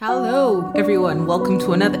Hello, everyone. Welcome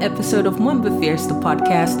to another episode of Mwamba Fierce, the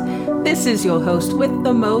podcast. This is your host with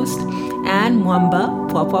the most, and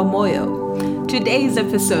Mwamba Papa Moyo. Today's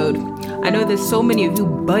episode, I know there's so many of you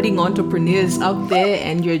budding entrepreneurs out there,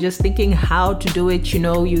 and you're just thinking how to do it. You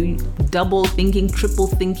know, you double thinking, triple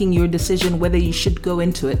thinking your decision whether you should go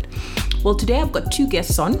into it. Well, today I've got two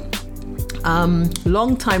guests on,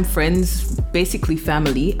 long-time friends, basically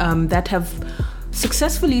family, that have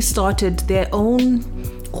successfully started their own,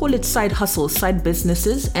 call it side hustles, side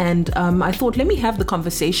businesses. And I thought, let me have the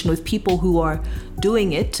conversation with people who are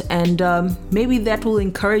doing it. And maybe that will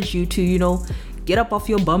encourage you to, get up off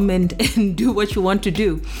your bum and do what you want to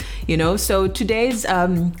do, So today's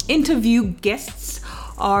interview guests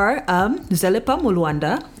are Zelipa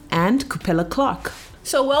Mulwanda and Kupela Clark.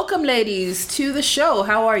 So welcome, ladies, to the show.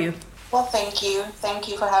 How are you? Well, thank you. Thank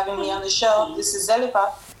you for having me on the show. This is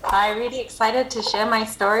Zelipa. I'm really excited to share my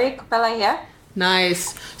story. Kupela here.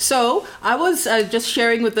 Nice. So I was just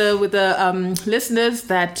sharing with the listeners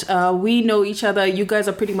that we know each other. You guys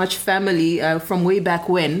are pretty much family from way back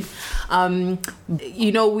when.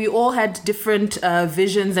 We all had different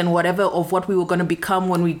visions and whatever of what we were going to become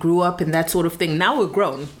when we grew up and that sort of thing. Now we're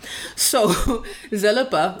grown. So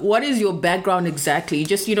Zelipa, what is your background exactly?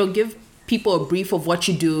 Just, give people a brief of what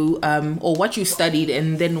you do or what you studied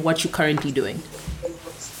and then what you're currently doing.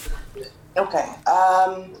 Okay.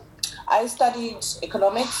 I studied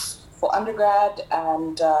economics for undergrad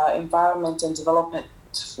and environment and development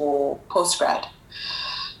for postgrad.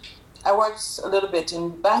 I worked a little bit in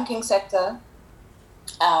the banking sector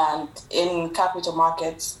and in capital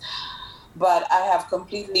markets, but I have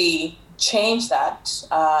completely changed that.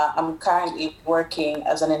 I'm currently working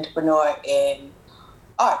as an entrepreneur in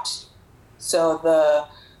art. So the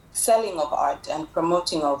selling of art and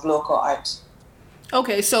promoting of local art.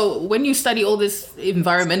 Okay, so when you study all this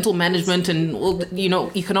environmental management and all,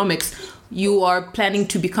 economics, you are planning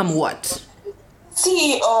to become what?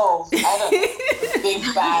 CEO. I don't know. Big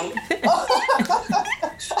bang.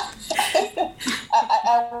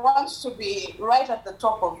 I want to be right at the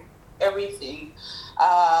top of everything.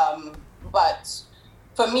 But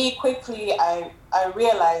for me, quickly, I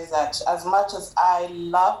realized that as much as I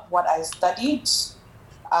love what I studied,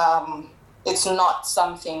 it's not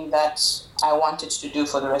something that I wanted to do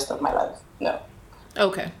for the rest of my life. No.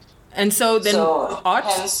 Okay. And so then art?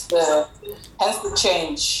 Hence the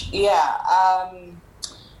change. Yeah.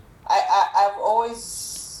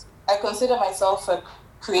 I consider myself a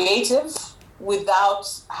creative without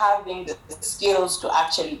having the skills to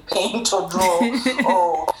actually paint or draw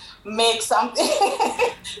or make something.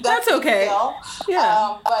 That's okay.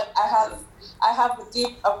 Yeah. But I have a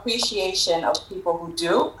deep appreciation of people who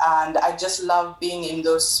do, and I just love being in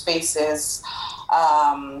those spaces.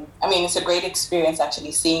 It's a great experience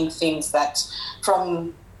actually seeing things that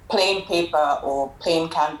from plain paper or plain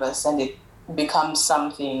canvas, and it becomes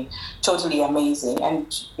something totally amazing. And,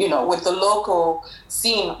 with the local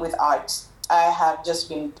scene with art, I have just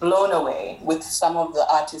been blown away with some of the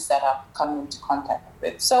artists that I've come into contact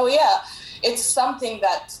with. So, yeah, it's something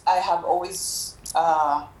that I have always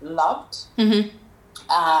loved. Mm-hmm.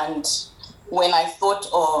 And when I thought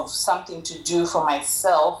of something to do for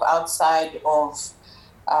myself outside of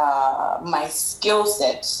my skill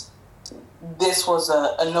set, this was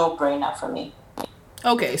a no-brainer for me.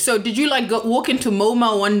 Okay, so did you walk into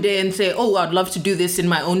MoMA one day and say, "Oh, I'd love to do this in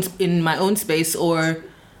my own space," or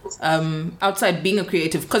outside being a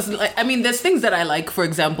creative? Because there's things that I like, for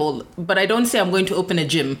example, but I don't say I'm going to open a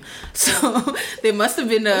gym. So there must have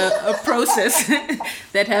been a process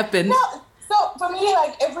that happened. No, so for me,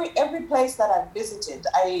 every place that I've visited,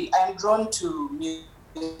 I am drawn to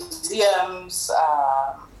museums.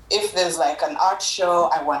 If there's an art show,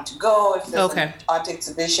 I want to go. If there's an art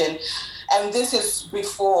exhibition. And this is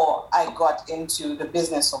before I got into the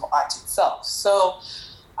business of art itself. So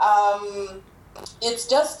it's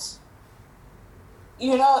just,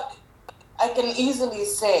 I can easily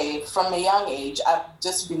say from a young age, I've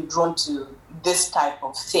just been drawn to this type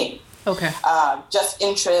of thing. Okay. Just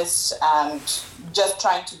interest and just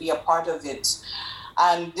trying to be a part of it.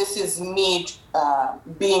 And this is me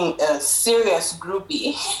being a serious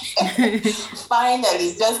groupie.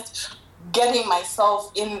 Finally, just getting myself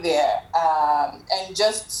in there and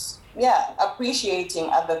just, appreciating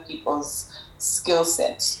other people's skill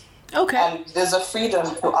sets. Okay. And there's a freedom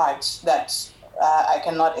to art that I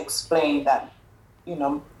cannot explain, that,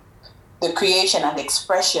 the creation and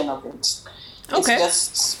expression of it. Okay.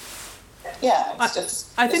 It's just,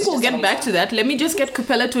 I think we'll get back to that. Let me just get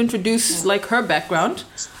Kupela to introduce her background.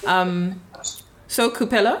 So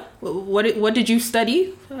Kupela, what did you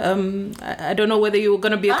study? I don't know whether you were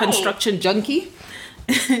going to be a construction junkie.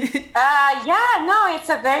 It's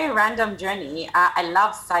a very random journey. I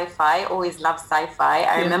love sci-fi, always loved sci-fi.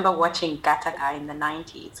 I remember watching Gattaca in the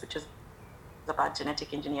 90s, which is about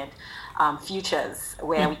genetic engineered futures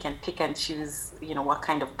where we can pick and choose, what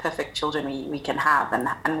kind of perfect children we can have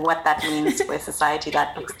and what that means for a society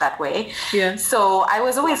that looks that way. Yeah. So I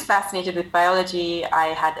was always fascinated with biology. I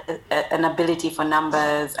had an ability for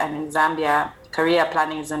numbers, and in Zambia, career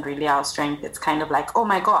planning isn't really our strength. It's kind of like, oh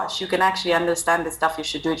my gosh, you can actually understand this stuff. You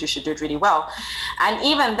should do it really well. And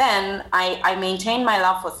even then, I maintained my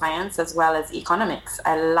love for science as well as economics.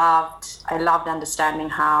 I loved understanding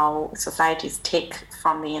how societies tick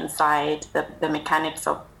from the inside, the mechanics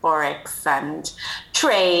of forex and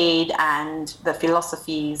trade and the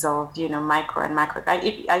philosophies of, micro and macro.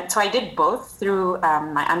 So I did both through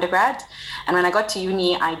my undergrad. And when I got to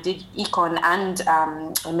uni, I did econ and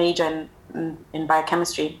a major in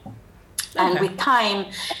biochemistry. And with time,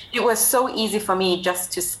 it was so easy for me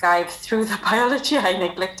just to skive through the biology. I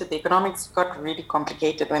neglected the economics. It got really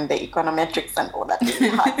complicated when the econometrics and all that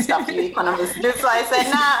really hard stuff you economists do. So I said,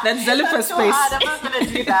 that's too space. hard. I'm not going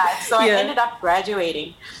to do that. So I ended up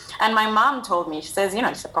graduating. And my mom told me, she says,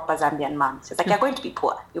 she's a proper Zambian mom. She's like, you're going to be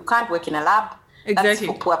poor. You can't work in a lab. Exactly. That's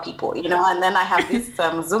for poor people, And then I have this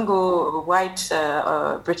Mzungu white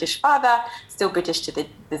British father, still British to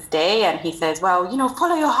this day, and he says, well,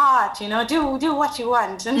 follow your heart, do what you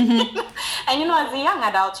want. And as a young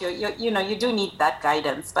adult, you do need that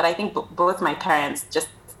guidance. But I think both my parents just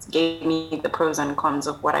gave me the pros and cons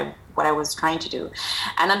of what I was trying to do.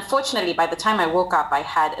 And unfortunately, by the time I woke up, I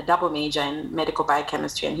had a double major in medical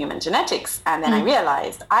biochemistry and human genetics. And then I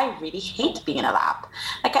realized I really hate being in a lab.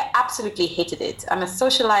 Like, I absolutely hated it. I'm a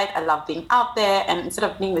socialite. I love being out there. And instead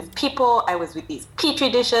of being with people, I was with these petri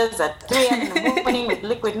dishes at 3 a.m. in the morning with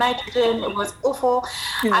liquid nitrogen. It was awful.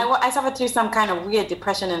 Yeah. I suffered through some kind of weird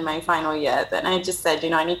depression in my final year. Then I just said,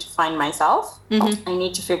 I need to find myself. I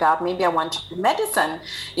need to figure out, maybe I want to do medicine,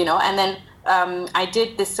 and then I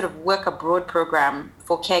did this sort of work abroad program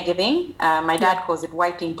for caregiving. My dad calls it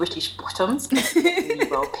wiping British bottoms. Really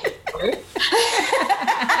well paid for it.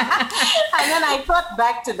 And then I thought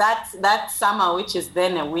back to that summer, which is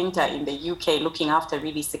then a winter in the UK, looking after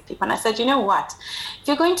really sick people. And I said, you know what? If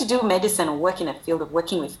you're going to do medicine or work in a field of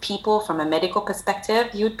working with people from a medical perspective,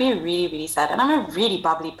 you'd be really, really sad. And I'm a really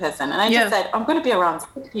bubbly person. And I just said, I'm going to be around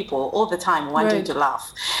sick people all the time wanting to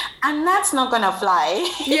laugh. And that's not going to fly.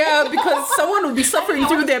 Yeah, because someone will be suffering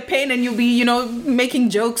through their pain and you'll be, making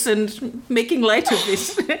jokes and making light of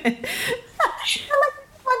it. Like,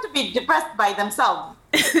 want to be depressed by themselves.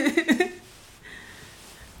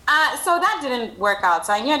 So that didn't work out.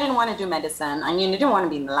 So I knew I didn't want to do medicine. I knew I didn't want to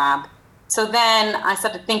be in the lab. So then I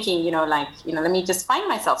started thinking, let me just find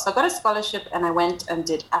myself. So I got a scholarship and I went and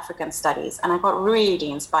did African studies and I got really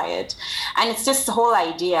inspired. And it's just the whole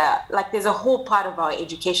idea, like there's a whole part of our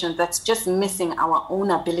education that's just missing our own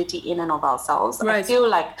ability in and of ourselves. Right. I feel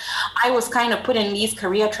like I was kind of put in these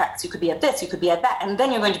career tracks. You could be at this, you could be at that, and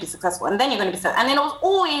then you're going to be successful, and then you're going to be successful. And then it was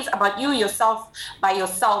always about you, yourself, by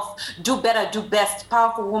yourself, do better, do best,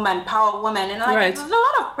 powerful woman, power woman. And there's a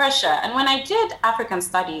lot of pressure. And when I did African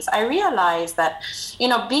studies, I realized that,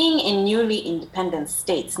 being in newly independent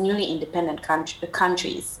states, newly independent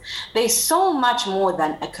countries, there's so much more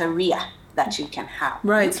than a career that you can have.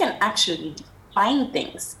 Right. You can actually define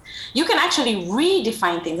things. You can actually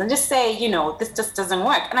redefine things and just say, this just doesn't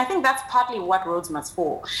work. And I think that's partly what Rhodes Must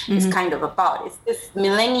Fall is kind of about. It's this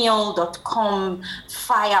millennial.com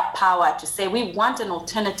firepower to say we want an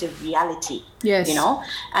alternative reality. Yes.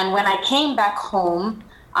 And when I came back home,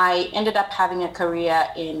 I ended up having a career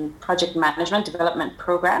in project management, development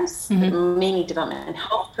programs, mainly development and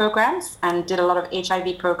health programs, and did a lot of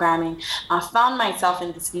HIV programming. I found myself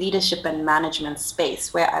in this leadership and management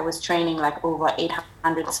space where I was training like over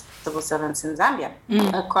 800 civil servants in Zambia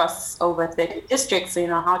across over 30 districts,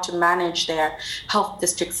 how to manage their health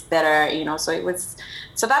districts better,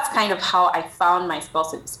 so that's kind of how I found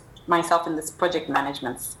myself in this project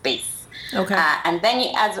management space. Okay. And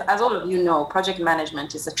then, as all of you know, project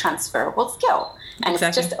management is a transferable skill, and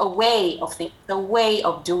it's just a way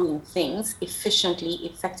of doing things efficiently,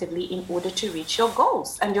 effectively, in order to reach your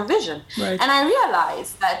goals and your vision. Right. And I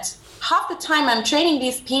realized that half the time I'm training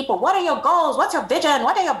these people, what are your goals? What's your vision?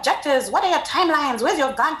 What are your objectives? What are your timelines? Where's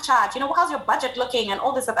your Gantt chart? How's your budget looking? And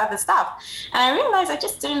all this other stuff. And I realized I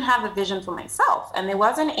just didn't have a vision for myself. And there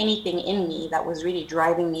wasn't anything in me that was really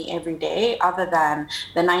driving me every day other than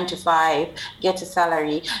the 9 to 5, get a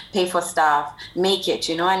salary, pay for stuff, make it,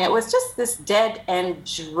 and it was just this dead end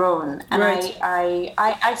drone. And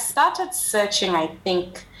I started searching, I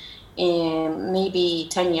think, maybe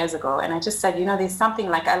 10 years ago. And I just said, there's something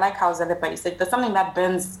like, I like how Zalepa, you said, there's something that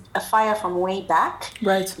burns a fire from way back.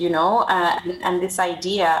 Right. And this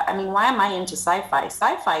idea, why am I into sci-fi?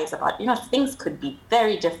 Sci-fi is about, things could be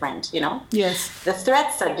very different, Yes. The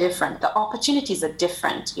threats are different. The opportunities are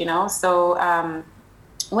different, So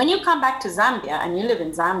when you come back to Zambia and you live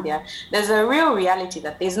in Zambia, there's a real reality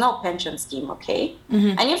that there's no pension scheme, okay?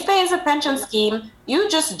 Mm-hmm. And if there is a pension scheme, you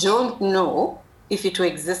just don't know if it will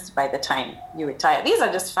exist by the time you retire. These are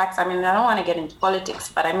just facts. I don't want to get into politics,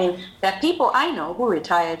 but there are people I know who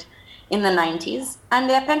retired in the 90s and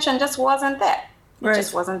their pension just wasn't there. It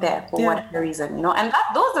just wasn't there for whatever reason, And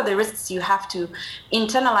those are the risks you have to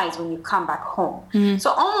internalize when you come back home. Mm-hmm.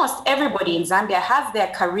 So almost everybody in Zambia has their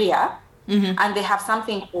career, mm-hmm. and they have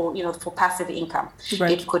something for passive income.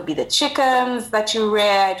 Right. It could be the chickens that you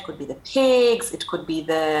rear, it could be the pigs, it could be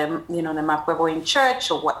the the makwebo in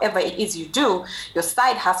church, or whatever it is you do, your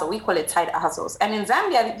side hustle. We call it side hustles. And in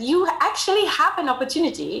Zambia, you actually have an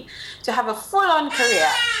opportunity to have a full-on career,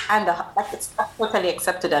 and it's totally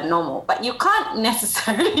accepted and normal. But you can't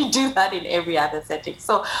necessarily do that in every other setting.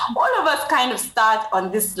 So all of us kind of start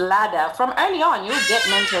on this ladder from early on. You'll get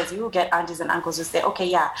mentors, you'll get aunties and uncles who say, okay,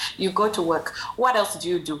 yeah, you go to work. What else do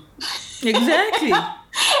you do? Exactly.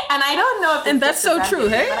 And I don't know if and that's so true,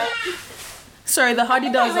 hey? Sorry, the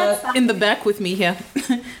Hardy dolls are in the back with me here.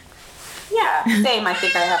 Yeah, same. I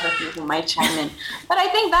think I have a few who might chime in. But I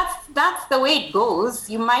think that's the way it goes.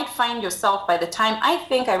 You might find yourself by the time, I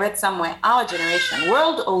think I read somewhere, our generation,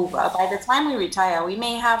 world over, by the time we retire, we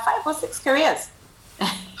may have 5 or 6 careers.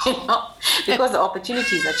 Because the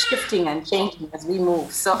opportunities are shifting and changing as we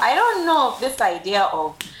move. So I don't know if this idea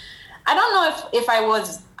of, I don't know if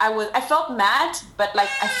I felt mad, but like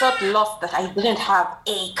I felt lost that I didn't have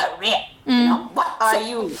a career. What are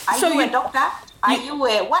you? Are you a doctor?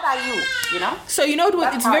 What are you? So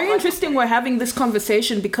it's very interesting we're having this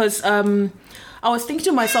conversation because I was thinking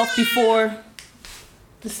to myself before.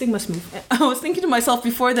 This thing must move. I was thinking to myself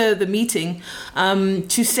before the meeting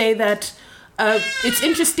to say that it's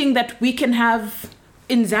interesting that we can have.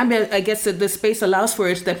 In Zambia, I guess the space allows for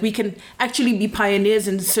it, that we can actually be pioneers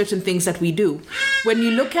in certain things that we do. When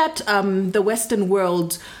you look at the Western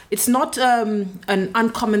world, it's not an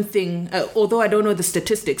uncommon thing, although I don't know the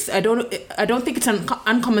statistics. I don't think it's an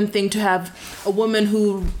uncommon thing to have a woman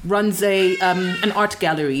who runs an art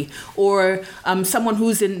gallery, or someone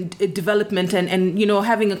who's in development and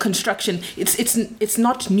having a construction. It's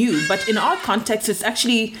not new, but in our context, it's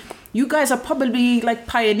actually, you guys are probably like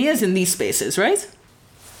pioneers in these spaces, right?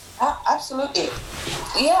 Absolutely.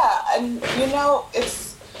 Yeah, and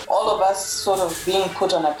it's all of us sort of being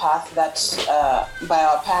put on a path that by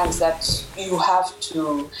our parents that you have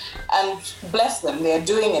to, and bless them, they're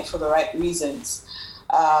doing it for the right reasons,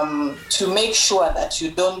 to make sure that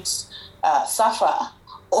you don't suffer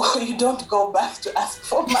or you don't go back to ask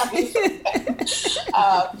for money.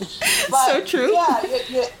 But so true.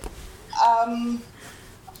 Yeah,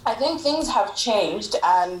 I think things have changed,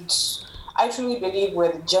 and I truly believe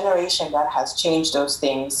we're the generation that has changed those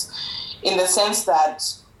things, in the sense that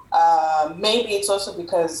maybe it's also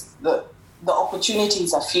because the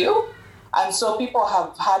opportunities are few, and so people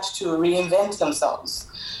have had to reinvent themselves.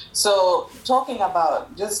 So talking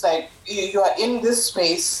about just like you are in this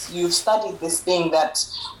space, you've studied this thing that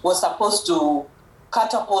was supposed to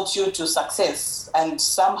catapult you to success, and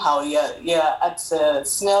somehow you're at a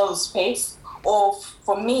snail's pace. Or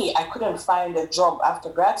for me, I couldn't find a job after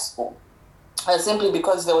grad school. Simply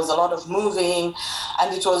because there was a lot of moving,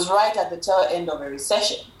 and it was right at the tail end of a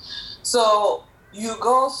recession. So you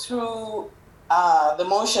go through the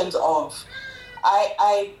motions of,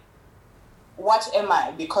 what am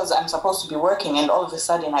I? Because I'm supposed to be working, and all of a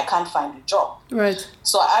sudden I can't find a job. Right.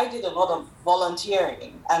 So I did a lot of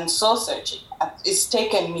volunteering and soul searching. It's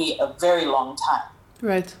taken me a very long time,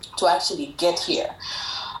 right, to actually get here.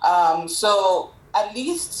 So at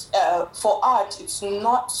least for art, it's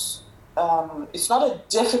not a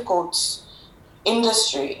difficult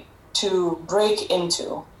industry to break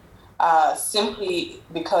into, simply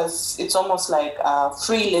because it's almost like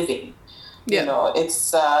free living. Yeah.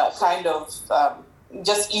 It's kind of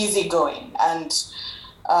just easygoing, and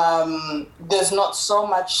there's not so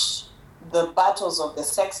much the battles of the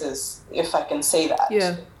sexes, if I can say that.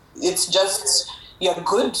 Yeah. It's just you're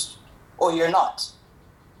good or you're not.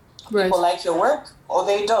 Right. People like your work or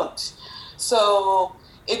they don't. So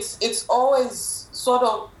it's always sort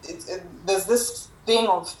of, there's this thing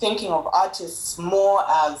of thinking of artists more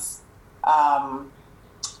as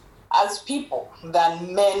people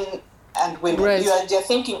than men and women. Right. You're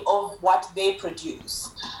thinking of what they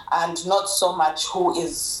produce, and not so much who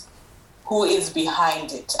who is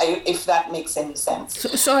behind it, if that makes any sense.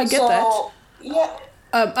 So I get that. Yeah.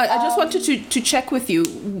 I just wanted to check with you,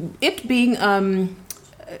 it being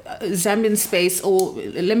Zambian space, or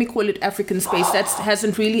let me call it African space, that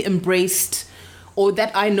hasn't really embraced, or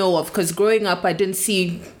that I know of, because growing up I didn't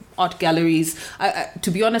see art galleries.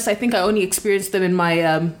 To be honest, I think I only experienced them in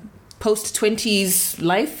my post-20s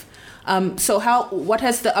life. So what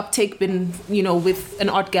has the uptake been, with an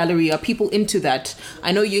art gallery? Are people into that?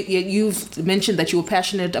 I know you've mentioned that you were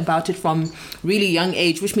passionate about it from really young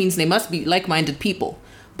age, which means they must be like-minded people.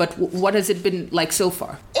 But what has it been like so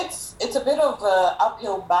far? It's a bit of an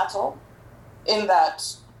uphill battle in that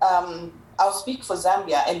I'll speak for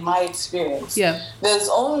Zambia in my experience. Yeah. There's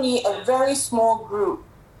only a very small group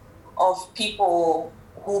of people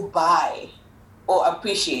who buy or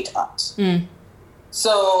appreciate art. Mm.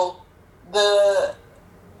 So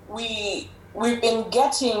we've been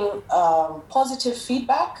getting positive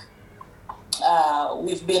feedback.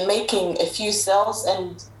 We've been making a few sales,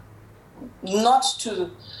 and not to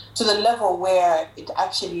the level where it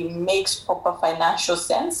actually makes proper financial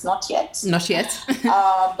sense. Not yet. Not yet.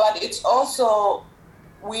 But it's also,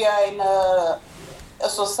 we are in a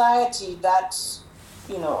society that,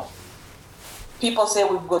 people say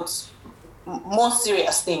we've got more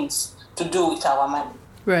serious things to do with our money.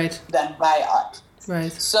 Right. Than buy art.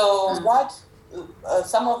 Right. So what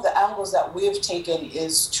some of the angles that we've taken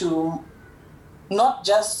is to not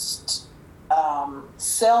just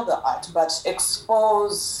sell the art, but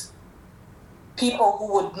expose people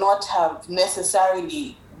who would not have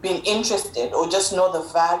necessarily been interested or just know the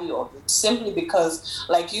value of it, simply because,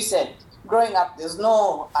 like you said, growing up, there's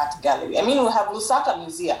no art gallery. I mean, we have Lusaka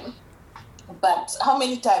Museum, but how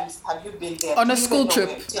many times have you been there? On a school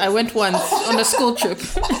trip. I went once on a school trip.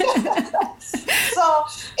 So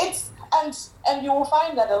it's, and you will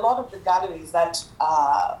find that a lot of the galleries that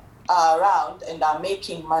are around and are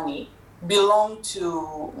making money belong to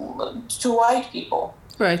white people.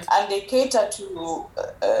 Right. And they cater to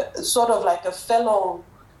sort of like a fellow,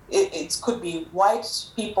 it could be white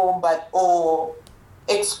people, or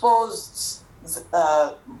exposed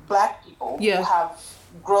black people who have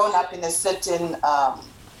grown up in a certain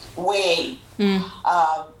way. And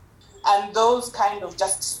those kind of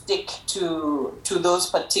just stick to those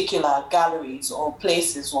particular galleries or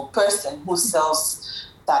places or person who sells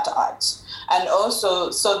that art. And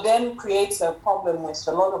also, so then creates a problem with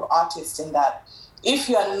a lot of artists in that if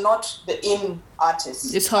you are not the in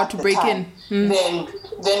artist, it's hard to break in. Then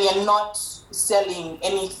you're not selling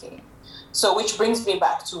anything. So which brings me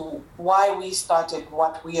back to why we started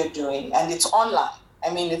what we are doing, and it's online.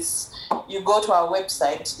 I mean, you go to our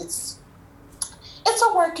website, it's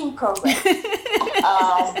a work in progress.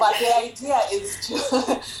 But the idea is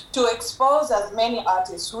to expose as many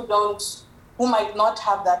artists who might not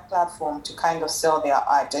have that platform to kind of sell their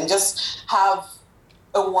art, and just have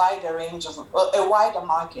a wider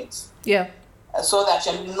market. Yeah. So that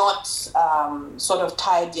you're not sort of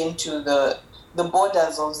tied into the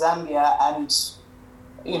borders of Zambia, and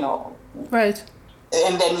right.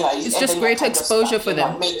 And then it's just greater exposure for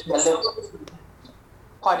them.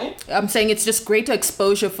 Pardon? I'm saying it's just greater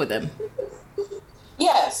exposure for them.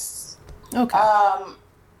 Yes. Okay.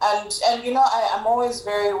 And I'm always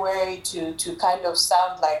very wary to kind of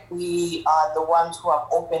sound like we are the ones who have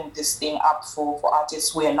opened this thing up for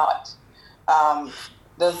artists. We're not.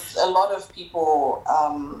 There's a lot of people,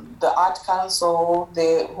 the Art Council,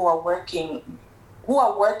 who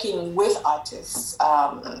are working with artists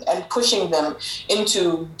and pushing them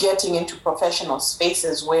into getting into professional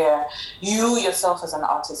spaces where you yourself as an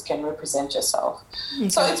artist can represent yourself. Okay.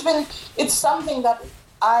 So it's something that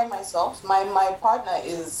I myself, my partner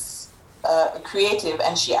is a creative,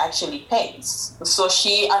 and she actually paints. So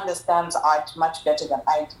she understands art much better than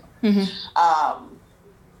I do. Mm-hmm.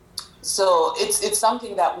 So it's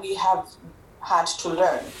something that we have had to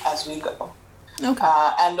learn as we go. Okay.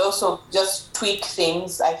 And also just tweak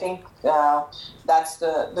things. I think that's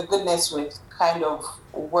the goodness with kind of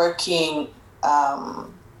working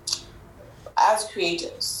as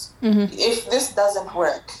creatives. Mm-hmm. If this doesn't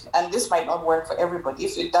work, and this might not work for everybody,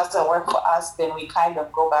 if it doesn't work for us, then we kind of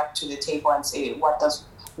go back to the table and say, what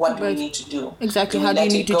do we need to do? Exactly. How do you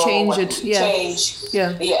need to change it? Yeah. Change.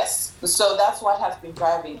 Yeah. Yes. So that's what has been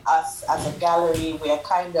driving us as a gallery. We are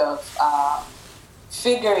kind of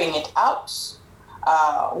figuring it out,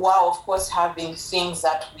 while of course having things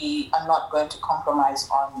that we are not going to compromise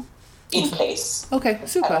on in place. Okay,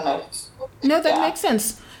 super. I don't know. No, that makes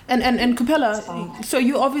sense. And Kupela, so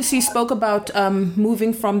you obviously spoke about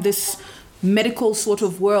moving from this medical sort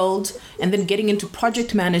of world and then getting into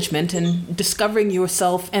project management and discovering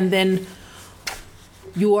yourself, and then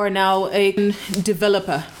you are now a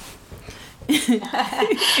developer.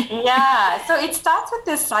 Yeah, so it starts with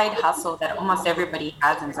this side hustle that almost everybody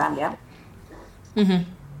has in Zambia.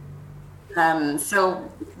 So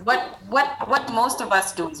what most of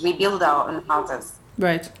us do is we build our own houses.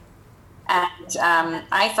 Right. And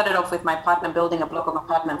I started off with my partner building a block of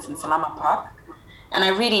apartments in Salama Park, and I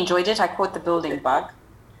really enjoyed it. I caught the building bug,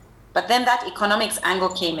 but then that economics angle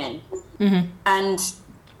came in, and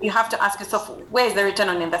you have to ask yourself, where is the return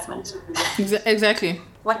on investment? Exactly.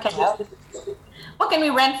 What can we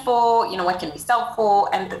rent for? What can we sell for?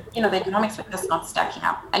 And the economics were just not stacking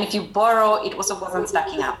up. And if you borrow, it also wasn't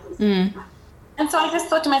stacking up. And so I just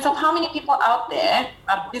thought to myself, how many people out there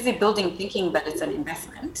are busy building thinking that it's an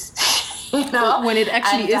investment? When it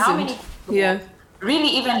actually isn't. How many people really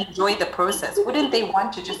even enjoy the process? Wouldn't they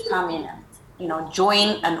want to just come in and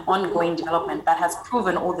join an ongoing development that has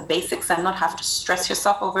proven all the basics and not have to stress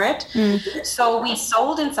yourself over it? So we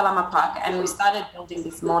sold in Salama Park and we started building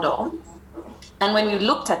this model. And when we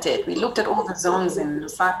looked at it, we looked at all the zones in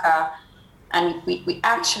Lusaka, and we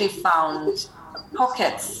actually found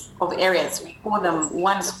pockets of areas. We call them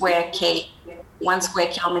 1 square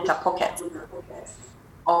kilometer pockets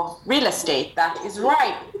of real estate that is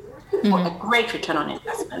ripe for a great return on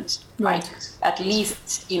investment. Right. At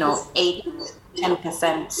least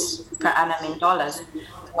 8-10% per annum in dollars.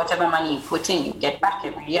 Whatever money you put in, you get back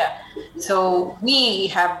every year. So we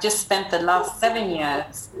have just spent the last 7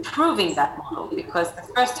 years proving that model, because the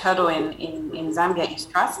first hurdle in Zambia is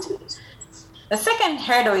trust. The second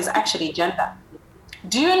hurdle is actually gender.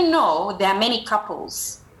 Do you know there are many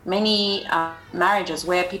couples, many marriages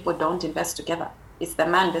where people don't invest together? It's the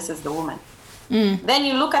man versus the woman. Then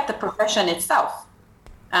you look at the profession itself.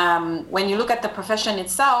 When you look at the profession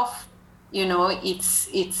itself,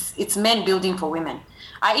 it's men building for women.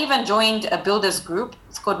 I even joined a builders group.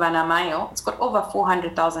 It's called Wanamayo. It's got over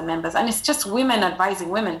 400,000 members. And it's just women advising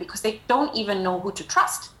women because they don't even know who to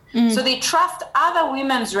trust. So they trust other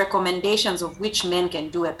women's recommendations of which men can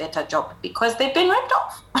do a better job because they've been ripped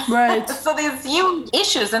off. Right. So there's huge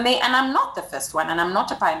issues. And I'm not the first one, and I'm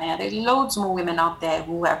not a pioneer. There are loads more women out there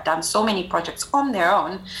who have done so many projects on their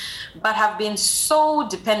own, but have been so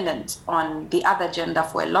dependent on the other gender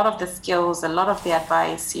for a lot of the skills, a lot of the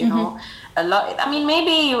advice, a lot. I mean,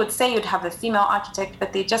 maybe you would say you'd have a female architect,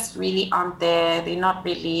 but they just really aren't there. They're not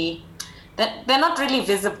really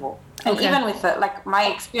visible. And even with my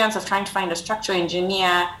experience of trying to find a structural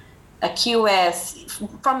engineer, a QS,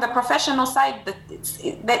 from the professional side,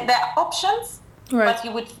 there are options, right. But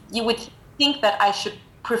you would think that I should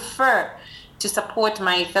prefer to support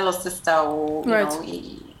my fellow sister, or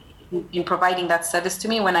in providing that service to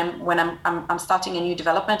me when I'm starting a new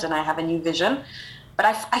development and I have a new vision. But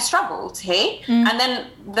I struggled, and then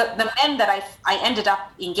the men that I ended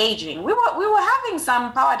up engaging, we were having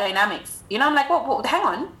some power dynamics. I'm like, well,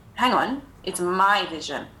 hang on, it's my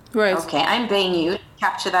vision. Right. Okay, I'm paying you to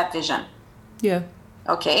capture that vision. Yeah.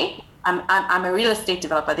 Okay, I'm a real estate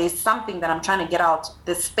developer. There's something that I'm trying to get out.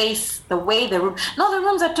 The space, the way the room. No, the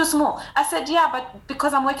rooms are too small. I said, yeah, but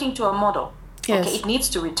because I'm working to a model. Yes. Okay, it needs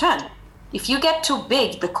to return. If you get too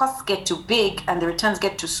big, the costs get too big and the returns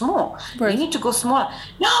get too small. Right. You need to go smaller.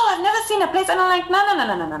 No, I've never seen a place. And I'm like, no.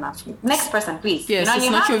 Next person, please. Yes, it's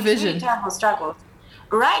not your vision. Really terrible struggles.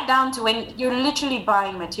 Right down to when you're literally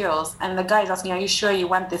buying materials and the guy is asking, are you sure you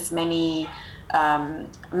want this many male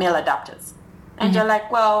adapters? And you're like,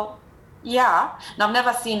 well, yeah. Now, I've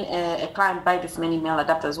never seen a client buy this many male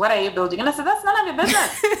adapters. What are you building? And I said, that's none of your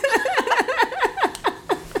business.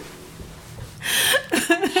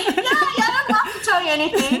 Tell you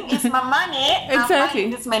anything, it's my money. Exactly. I'm buying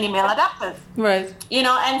this many male adapters. Right.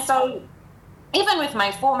 And so even with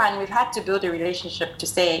my foreman, we've had to build a relationship to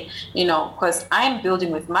say, because I'm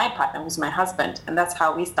building with my partner, who's my husband, and that's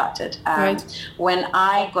how we started. Right. When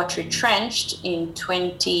I got retrenched in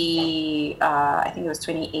I think it was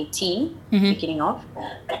 2018, beginning of,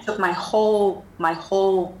 I took my whole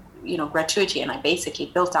gratuity, and I basically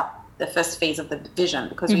built up the first phase of the vision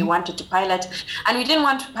because we wanted to pilot, and we didn't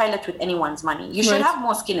want to pilot with anyone's money. You should have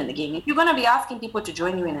more skin in the game. If you're going to be asking people to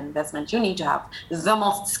join you in an investment, you need to have the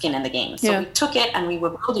most skin in the game. So we took it and we were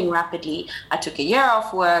building rapidly. I took a year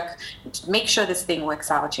off work to make sure this thing works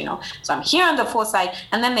out, So I'm here on the foresight,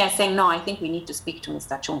 and then they're saying, no, I think we need to speak to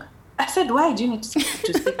Mr. Chunga. I said, why do you need to speak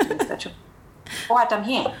to Mr. Chunga? What? I'm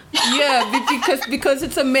here. Yeah, because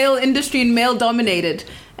it's a male industry and male dominated,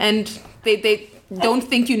 and they don't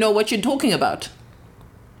think you know what you're talking about.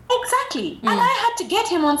 Exactly. And I had to get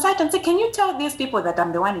him on site and say, can you tell these people that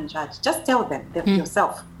I'm the one in charge? Just tell them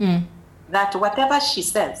yourself. that whatever she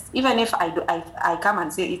says, even if I come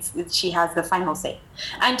and say she has the final say,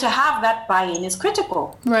 and to have that buy-in is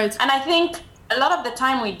critical. Right. And I think a lot of the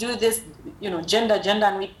time we do this, gender,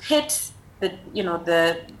 and we pit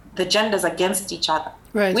the genders against each other.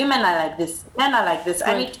 Right. Women are like this, men are like this,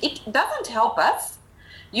 right. and it doesn't help us.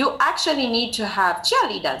 You actually need to have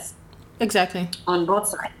cheerleaders. Exactly. On both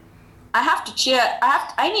sides.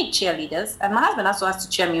 I need cheerleaders, and my husband also has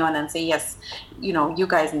to cheer me on and say, yes, you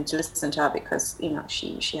guys need to listen to her because,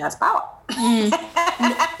 she has power. Mm.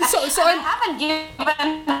 So I haven't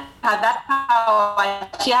given her that power.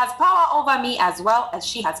 She has power over me as well as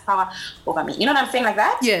she has power over me. You know what I'm saying, like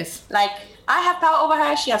that? Yes. Like I have power over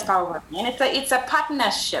her, she has power over me, and it's a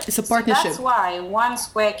partnership. It's a partnership. So that's why 1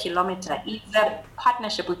 square kilometer is a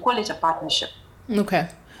partnership. We call it a partnership. Okay.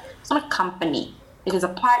 It's not a company. It is a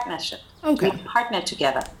partnership. Okay. We partner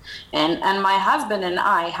together. And my husband and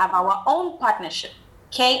I have our own partnership,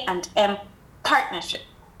 K&M partnership.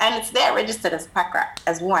 And it's there registered as PACRA,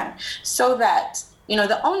 as one, so that,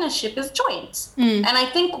 the ownership is joint. Mm. And I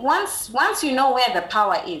think once you know where the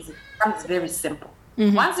power is, it becomes very simple.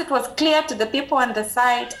 Mm-hmm. Once it was clear to the people on the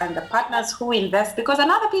site and the partners who invest, because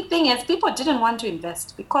another big thing is people didn't want to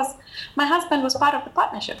invest because my husband was part of the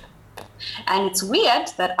partnership. And it's weird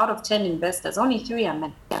that out of 10 investors, only 3 are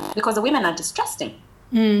men because the women are distrusting.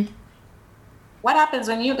 Mm. What happens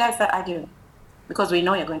when you guys start arguing? Because we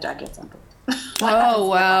know you're going to argue at some point. Oh,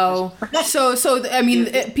 wow. So I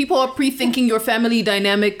mean, people are pre-thinking your family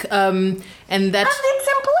dynamic and that... And it's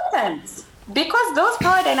important because those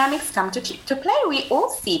power dynamics come to play. We all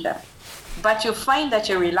see them. But you find that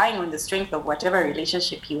you're relying on the strength of whatever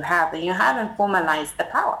relationship you have and you haven't formalized the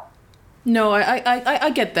power. No,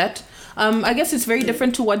 I get that. I guess it's very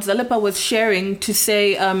different to what Zalipa was sharing to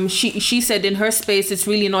say, she said in her space, it's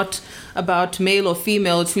really not about male or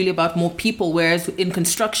female. It's really about more people. Whereas in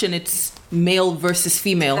construction, it's male versus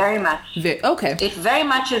female. Very much. Okay. It very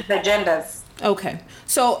much is the genders. Okay.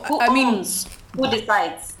 So, who owns? Who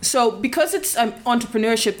decides? So because it's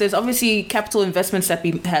entrepreneurship, there's obviously capital investments that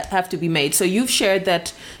have to be made. So you've shared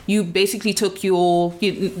that you basically took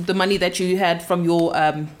the money that you had from your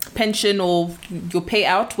pension or your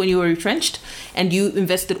payout when you were retrenched, and you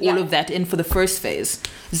invested all of that in for the first phase.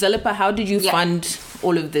 Zalipa, how did you fund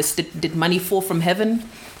all of this? Did money fall from heaven?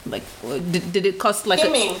 Like, did it cost like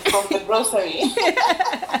Skimming from the grocery?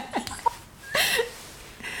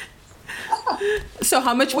 So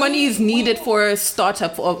how much money is needed for a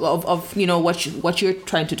startup of what you're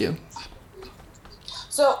trying to do?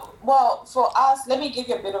 So, well, for us, let me give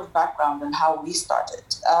you a bit of background on how we started.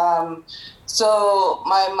 So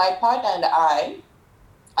my partner and I,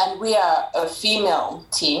 and we are a female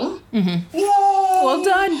team. Mm-hmm. Yay! Well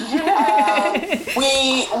done.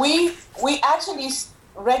 We actually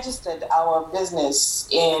registered our business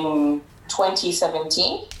in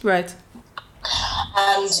 2017. Right.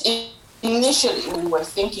 And initially, we were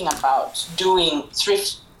thinking about doing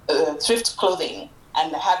thrift clothing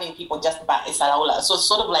and having people just buy a salaula. So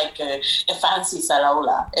sort of like a fancy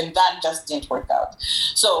salaula. And that just didn't work out.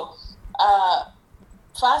 So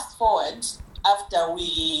fast forward, after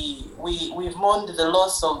we've mourned the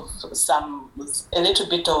loss of a little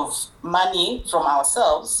bit of money from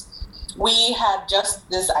ourselves, we had just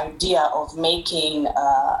this idea of making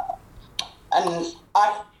an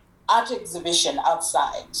art exhibition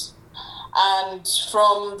outside. And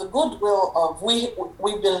from the goodwill of, we've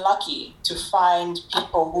been lucky to find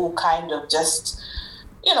people who kind of just,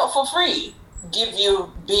 for free, give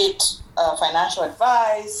you financial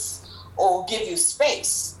advice or give you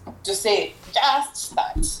space to say, just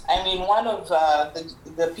start. I mean, one of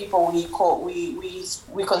the people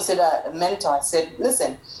we consider a mentor said,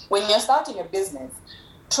 listen, when you're starting a business,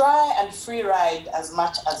 try and free ride as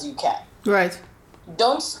much as you can. Right.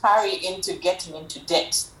 Don't hurry into getting into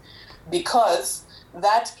debt, because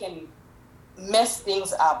that can mess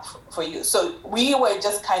things up for you. So we were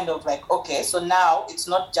just kind of like, okay, so now it's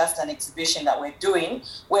not just an exhibition that we're doing,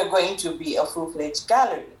 we're going to be a full-fledged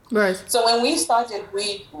gallery. Right. So when we started,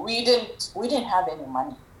 we didn't have any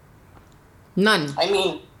money. None. I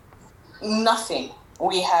mean, nothing.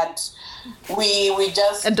 We just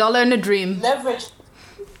 $1 and a dream. Leveraged.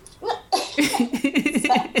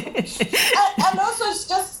 and also it's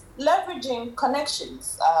just leveraging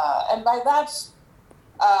connections, and by that,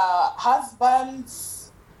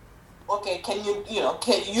 husbands. Okay, can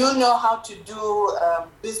you know how to do a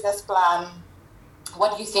business plan?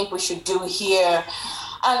 What do you think we should do here?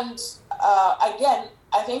 And again,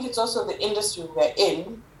 I think it's also the industry we're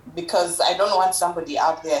in, because I don't want somebody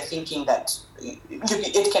out there thinking that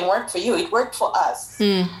it can work for you. It worked for us.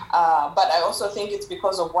 But I also think it's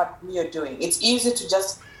because of what we are doing. It's easy to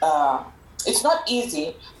just it's not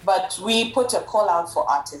easy, but we put a call out for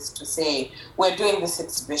artists to say, we're doing this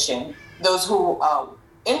exhibition. Those who are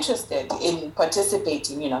interested in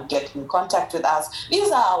participating, get in contact with us.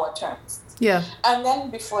 These are our terms. Yeah. And then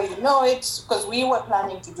before you know it, because we were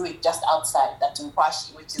planning to do it just outside that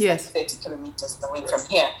Mpashi, which is like 30 kilometers away from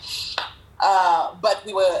here. But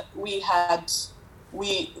we had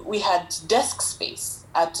desk space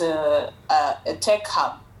at a tech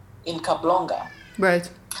hub in Kablonga. Right.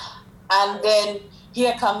 And then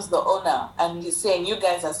here comes the owner, and he's saying, you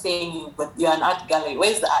guys are saying you're an art gallery.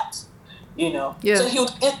 Where's the art? Yeah. So he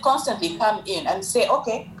would constantly come in and say,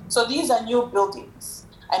 okay, so these are new buildings,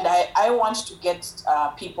 and I want to get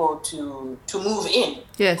people to move in.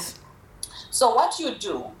 Yes. So what you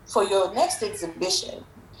do for your next exhibition,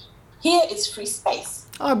 here is free space.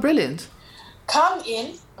 Oh, brilliant. Come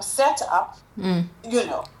in, set up,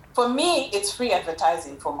 For me, it's free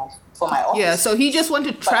advertising for my office. Yeah, so he just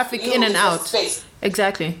wanted traffic in and out. Space.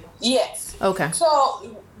 Exactly. Yes. Okay.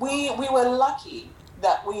 So we were lucky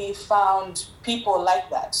that we found people like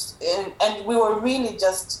that. And we were really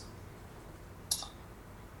just,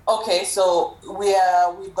 okay, so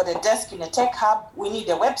we've got a desk in a tech hub, we need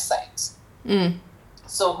a website.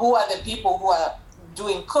 So who are the people who are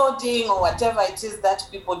doing coding or whatever it is that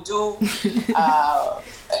people do?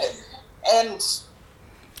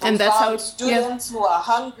 And that's how students who are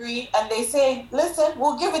hungry, and they say, listen,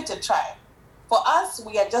 we'll give it a try. For us,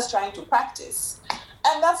 we are just trying to practice.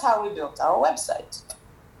 And that's how we built our website.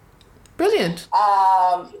 Brilliant.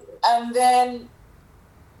 And then,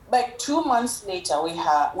 like 2 months later,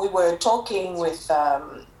 we were talking with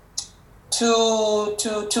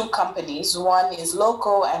two companies. One is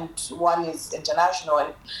local and one is international.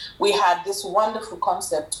 And we had this wonderful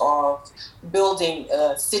concept of building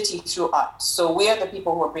a city through art. So we are the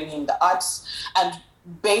people who are bringing the arts and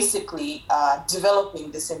basically developing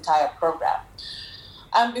this entire program.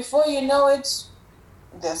 And before you know it,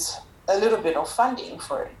 there's a little bit of funding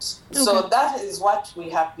for it. Okay. So that is what we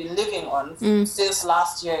have been living on since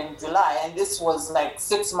last year in July. And this was like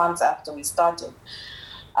 6 months after we started.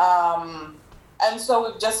 And so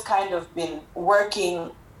we've just kind of been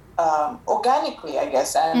working organically, I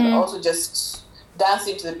guess, and also just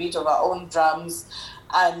dancing to the beat of our own drums.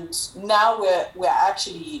 And now we're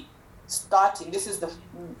actually starting. This is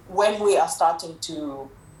when we are starting to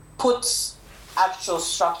put actual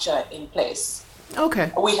structure in place.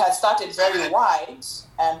 Okay. We had started very wide,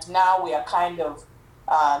 and now we are kind of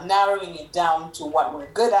narrowing it down to what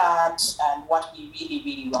we're good at and what we really,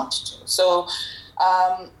 really want to do. So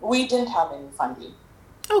we didn't have any funding.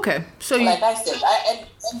 Okay. So like I said, and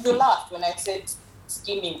you laughed when I said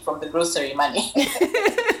skimming from the grocery money.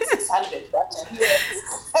 600.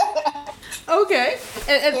 Okay.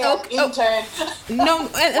 And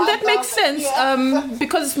that makes sense.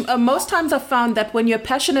 Because most times I've found that when you're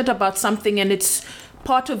passionate about something and it's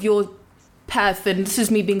part of your path, and this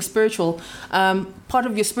is me being spiritual, part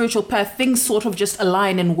of your spiritual path, things sort of just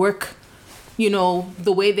align and work,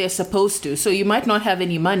 the way they're supposed to. So you might not have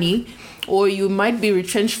any money, or you might be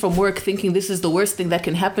retrenched from work thinking this is the worst thing that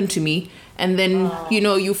can happen to me. And then,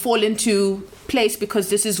 you fall into place because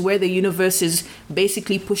this is where the universe is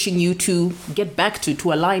basically pushing you to get back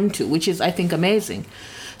to align to, which is, I think, amazing.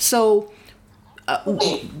 So, for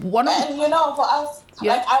us,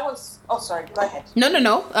 like I was, sorry, go ahead.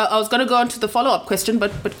 No. I was going to go on to the follow-up question,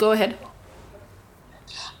 but go ahead.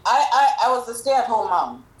 I was a stay-at-home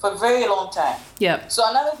mom for a very long time. Yeah. So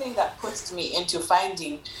another thing that pushed me into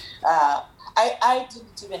finding, I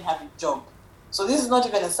didn't even have a job. So this is not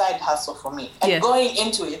even a side hustle for me. And going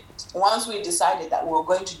into it, once we decided that we were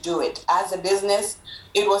going to do it as a business,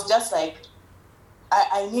 it was just like,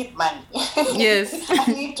 I need money. Yes. I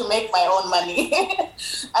need to make my own money.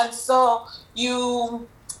 And so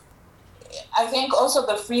I think also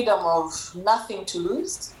the freedom of nothing to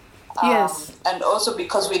lose. Yes. And also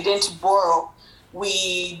because we didn't borrow,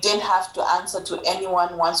 we didn't have to answer to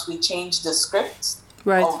anyone once we changed the script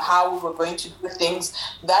of how we were going to do things.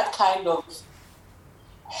 That kind of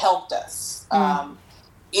helped us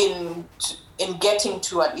in getting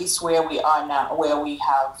to at least where we are now, where we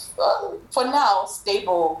have, for now,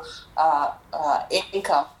 stable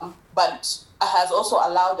income, but has also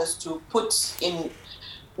allowed us to put in,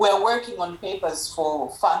 we're working on papers for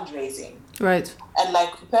fundraising. Right. And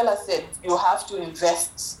like Pella said, you have to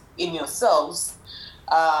invest in yourselves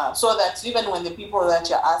so that even when the people that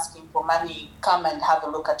you're asking for money come and have a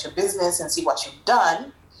look at your business and see what you've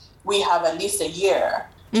done, we have at least a year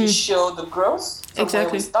to show the growth from where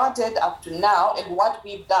we started up to now and what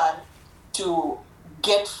we've done to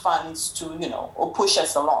get funds to, or push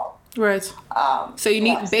us along. Right. So you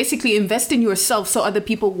need basically invest in yourself so other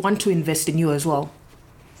people want to invest in you as well.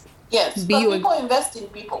 Yes, but people invest in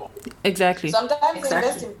people. Exactly. Sometimes they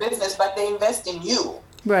invest in business, but they invest in you.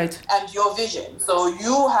 Right. And your vision. So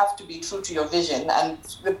you have to be true to your vision and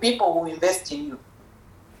the people who invest in you.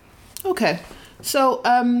 Okay. So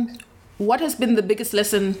what has been the biggest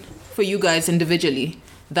lesson for you guys individually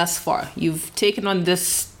thus far? You've taken on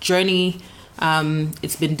this journey.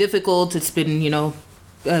 It's been difficult. It's been,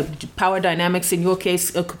 power dynamics in your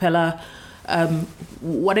case, Kupela.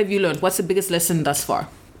 What have you learned? What's the biggest lesson thus far?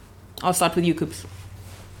 I'll start with you, Kups.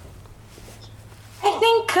 I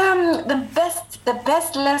think the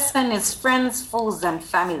best lesson is friends, fools, and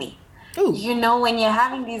family. Ooh. When you're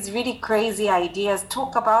having these really crazy ideas,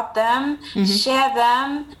 talk about them, share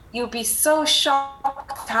them. You'll be so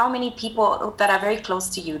shocked how many people that are very close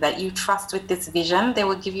to you that you trust with this vision. They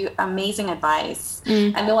will give you amazing advice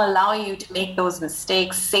and they'll allow you to make those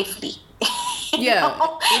mistakes safely. Yeah.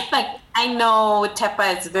 Like, I know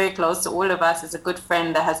Tepa is very close to all of us, is a good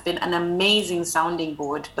friend that has been an amazing sounding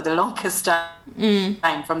board for the longest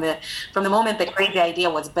time from the moment the crazy idea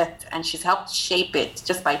was birthed, and she's helped shape it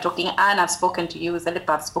just by talking. And I've spoken to you, Zelipa,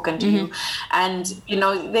 I've spoken to you, and you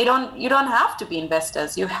don't have to be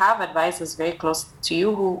investors. You have advisors very close to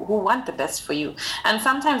you who want the best for you, and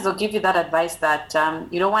sometimes they'll give you that advice that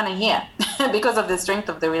you don't want to hear because of the strength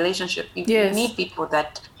of the relationship. You need people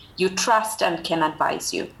that you trust and can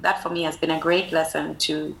advise you. That for me has been a great lesson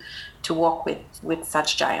to walk with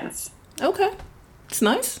such giants. Okay, it's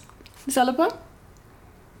nice. Zelipa?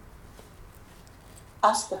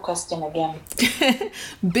 Ask the question again.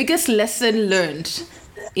 Biggest lesson learned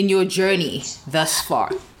in your journey thus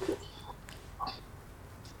far?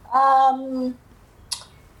 I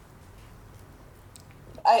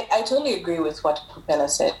totally agree with what Kupela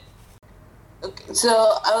said. Okay, so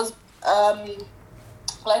I was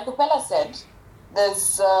like Kupela said,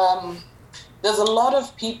 there's a lot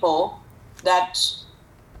of people that,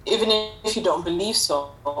 even if you don't believe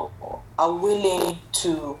so, are willing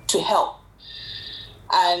to help,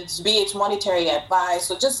 and be it monetary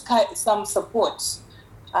advice or just some support.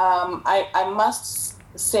 I must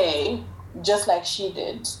say, just like she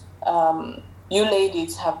did, you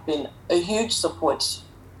ladies have been a huge support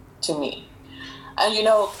to me, and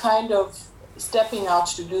kind of stepping out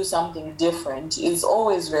to do something different is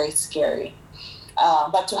always very scary.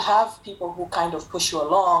 But to have people who kind of push you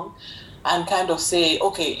along and kind of say,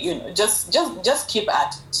 okay, just keep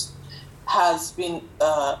at it, has been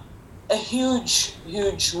a huge,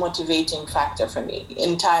 huge motivating factor for me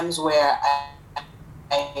in times where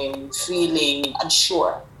I'm feeling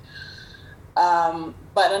unsure.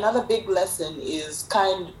 But another big lesson is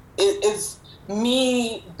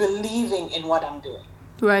me believing in what I'm doing.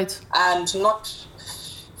 Right. And not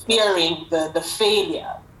fearing the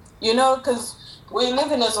failure, because we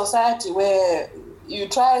live in a society where you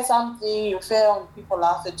try something, you fail, and people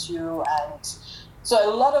laugh at you. And so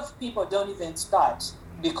a lot of people don't even start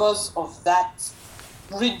because of that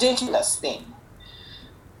ridiculous thing.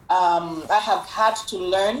 I have had to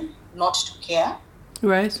learn not to care.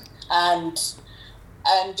 Right. And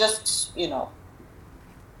just,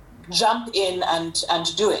 jump in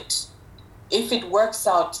and do it. If it works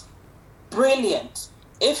out, brilliant.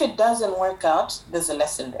 If it doesn't work out, there's a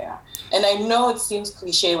lesson there. And I know it seems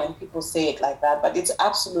cliche when people say it like that, but it's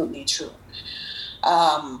absolutely true.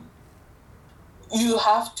 You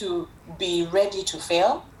have to be ready to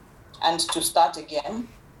fail and to start again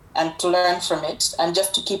and to learn from it and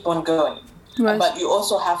just to keep on going. Right. But you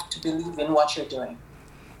also have to believe in what you're doing.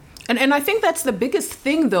 And I think that's the biggest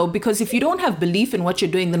thing, though, because if you don't have belief in what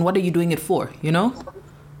you're doing, then what are you doing it for,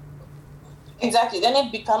 Exactly. Then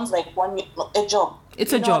it becomes like a job.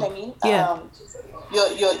 It's a job. What I mean? Yeah.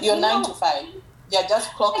 You're 9 to 5. You're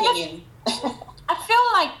just clocking in. I feel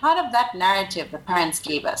like part of that narrative the parents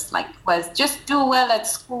gave us, was just do well at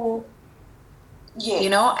school. Yes.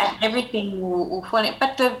 And everything will fall in.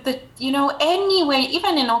 But anyway,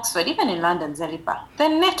 even in Oxford, even in London, Zelipa, the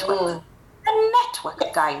network,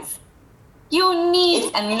 guys. You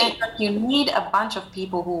need a network. You need a bunch of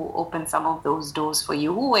people who open some of those doors for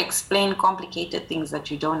you, who explain complicated things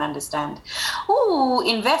that you don't understand, who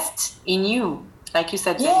invest in you, like you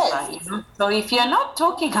said, yes. So if you're not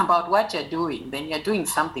talking about what you're doing, then you're doing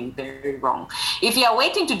something very wrong. If you're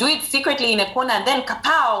waiting to do it secretly in a corner and then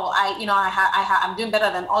kapow, I'm doing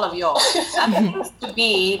better than all of you. That seems to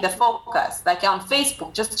be the focus. Like on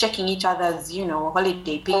Facebook, just checking each other's,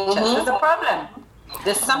 holiday pictures. There's a problem.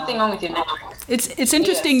 There's something wrong with your network. It's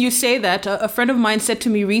interesting you say that. A friend of mine said to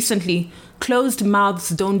me recently, closed mouths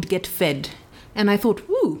don't get fed. And I thought,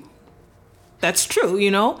 ooh, That's true,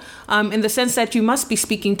 you know, in the sense that you must be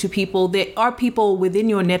speaking to people. There are people within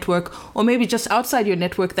your network or maybe just outside your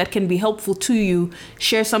network that can be helpful to you,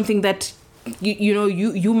 share something that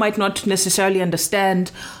you might not necessarily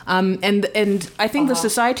understand. And I think the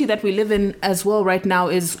society that we live in as well right now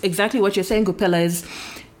is exactly what you're saying, Gupela, is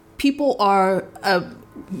people are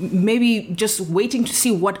maybe just waiting to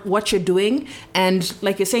see what you're doing. And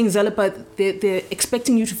like you're saying, Zelipa, they're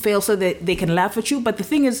expecting you to fail so that they can laugh at you. But the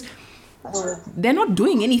thing is, they're not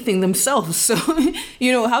doing anything themselves. So,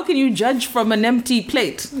 how can you judge from an empty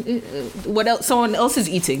plate what else someone else is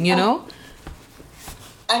eating,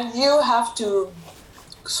 And you have to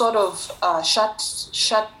sort of shut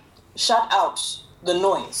out the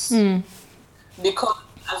noise. Because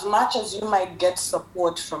as much as you might get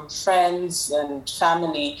support from friends and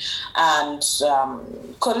family and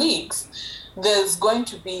colleagues, there's going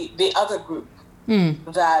to be the other group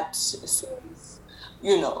that says,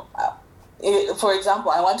 for example,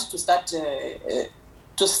 I wanted to start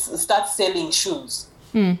selling shoes.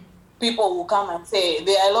 People will come and say,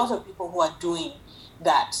 there are a lot of people who are doing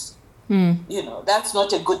that. That's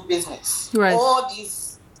not a good business. Right. All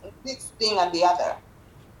this thing and the other.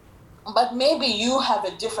 But maybe you have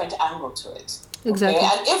a different angle to it. Exactly. Okay?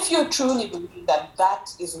 And if you truly believe that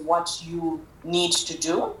that is what you need to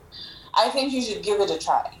do, I think you should give it a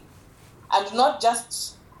try. And not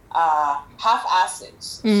just half-ass it,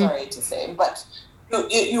 sorry to say, but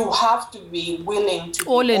you have to be willing to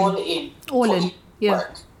all be in. all in. Yeah.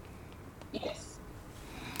 Work. Yes.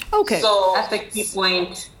 Okay. So that's a key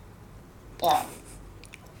point. Yeah.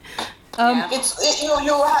 It's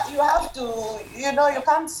you have to you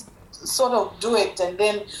can't sort of do it and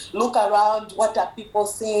then look around. What are people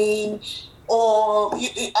saying? Or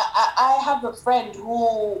I have a friend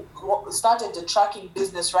who started the trucking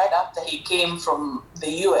business right after he came from the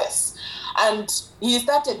US, and he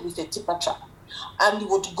started with a tipper truck, and he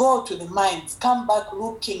would go to the mines, come back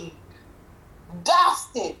looking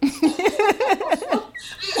dusted.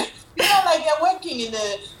 Like you're working in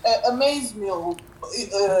a maize mill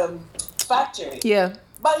factory. Yeah.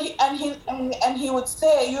 But he would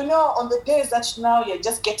say, on the days that now you're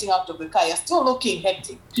just getting out of the car, you're still looking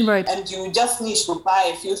hectic. Right. And you just need to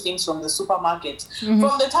buy a few things from the supermarket. From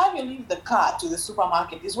the time you leave the car to the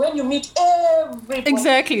supermarket is when you meet everybody.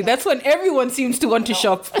 Exactly. That's when everyone seems to want to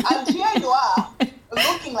shop. And here you are,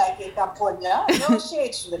 looking like a Camponia. No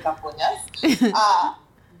shade to the Camponias.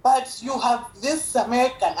 But you have this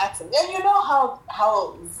American accent. And you know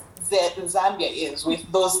how Zambia is with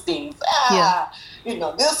those things.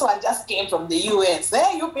 This one just came from the US.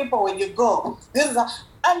 Hey, you people, when you go,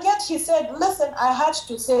 and yet she said, listen, I had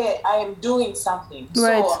to say I am doing something.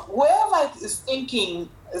 Right. So whoever is thinking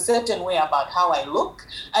a certain way about how I look,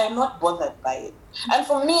 I am not bothered by it. And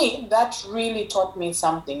for me, that really taught me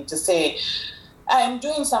something to say, I am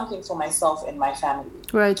doing something for myself and my family.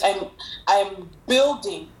 Right. I'm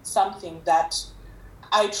building something that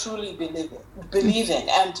I truly believe in.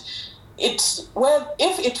 And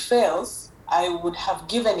if it fails, I would have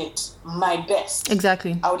given it my best.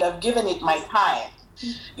 Exactly. I would have given it my time,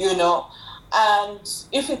 and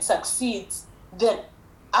if it succeeds, then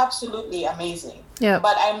absolutely amazing. Yeah.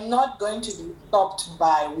 But I'm not going to be stopped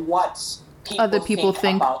by what other people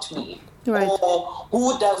think about me, right, or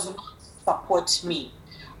who does not support me,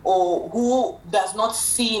 or who does not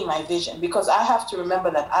see my vision, because I have to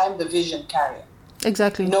remember that I'm the vision carrier.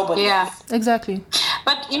 Exactly. Nobody else. Exactly.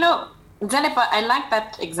 But Zelipa, I like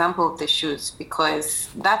that example of the shoes, because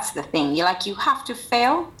that's the thing. You have to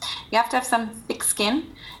fail. You have to have some thick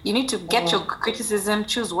skin. You need to get your criticism,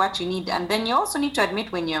 choose what you need, and then you also need to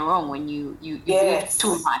admit when you're wrong, when you do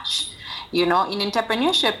too much. In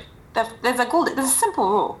entrepreneurship, there's a simple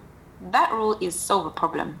rule. That rule is solve a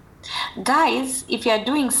problem. Guys, if you are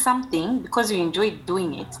doing something because you enjoy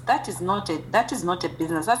doing it, that is not a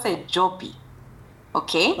business. That's a jobby.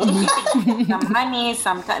 Okay, some money,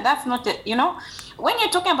 sometimes that's not it. When you're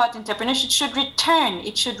talking about entrepreneurship, it should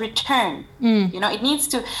return. It needs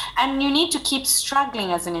to, and you need to keep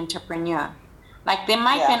struggling as an entrepreneur. Like there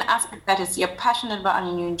might be an aspect that is you're passionate about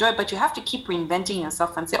and you enjoy, but you have to keep reinventing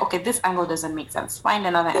yourself and say, okay, this angle doesn't make sense. Find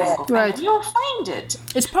another angle. Right. And you'll find it.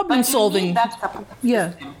 It's problem solving. That support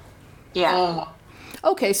system. Yeah.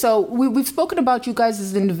 Okay, so we've spoken about you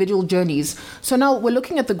guys' individual journeys. So now we're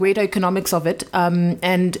looking at the greater economics of it,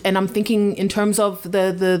 and I'm thinking in terms of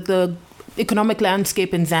the economic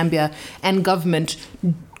landscape in Zambia and government.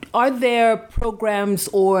 Are there programs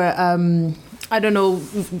or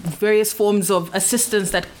various forms of assistance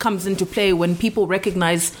that comes into play when people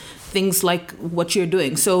recognize things like what you're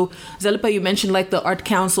doing? So Zelipa, you mentioned like the Art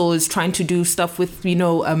Council is trying to do stuff with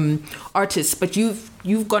artists, but you've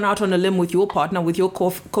you've gone out on a limb with your partner, with your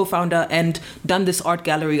co-founder, and done this art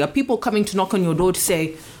gallery. Are people coming to knock on your door to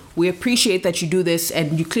say, we appreciate that you do this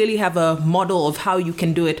and you clearly have a model of how you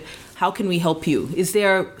can do it. How can we help you? Is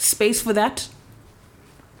there space for that?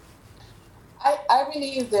 I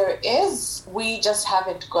believe there is. We just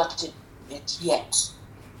haven't got it yet.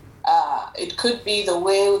 It could be the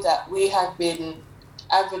way that we have been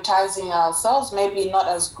advertising ourselves, maybe not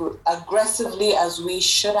as aggressively as we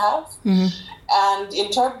should have. Mm-hmm. And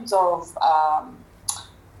in terms of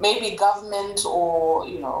maybe government or,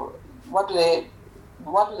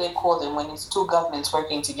 what do they call them when it's two governments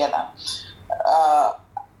working together?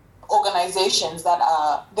 Organizations that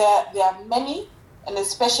are, there are many, and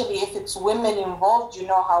especially if it's women involved,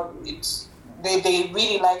 how they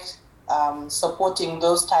really like supporting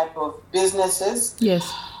those type of businesses.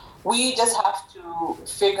 Yes. We just have to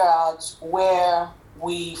figure out where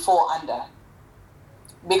we fall under,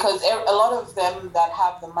 because a lot of them that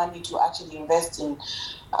have the money to actually invest in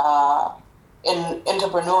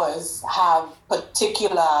entrepreneurs have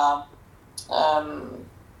particular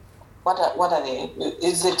what are they?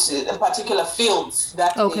 Is it particular fields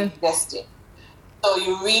that they invest in? So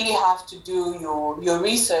you really have to do your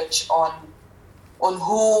research on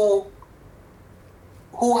who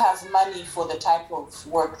has money for the type of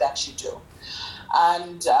work that you do.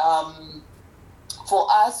 And for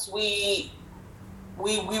us, we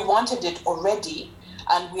wanted it already,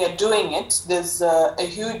 and we are doing it. There's a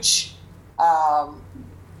huge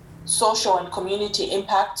social and community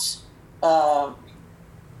impact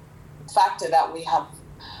factor that we have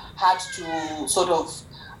had to sort of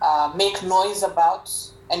make noise about,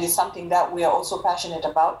 and it's something that we are also passionate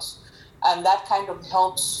about. And that kind of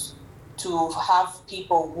helps to have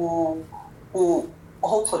people who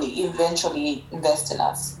hopefully eventually invest in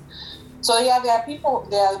us. So yeah, there are people,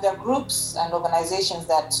 there are groups and organizations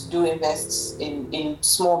that do invest in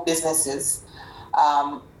small businesses.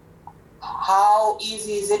 How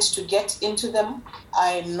easy is it to get into them?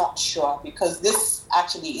 I'm not sure, because this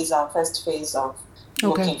actually is our first phase of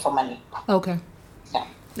looking for money. Okay. Yeah.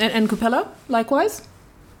 And Kupela, likewise?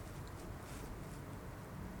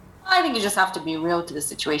 I think you just have to be real to the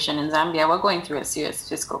situation in Zambia. We're going through a serious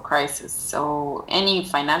fiscal crisis. So any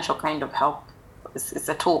financial kind of help is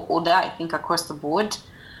a tall order, I think, across the board.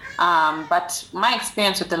 But my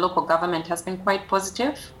experience with the local government has been quite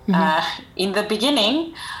positive. Mm-hmm. In the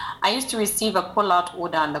beginning, I used to receive a call-out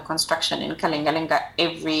order on the construction in Kalingalinga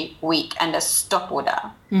every week, and a stop order.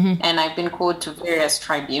 Mm-hmm. And I've been called to various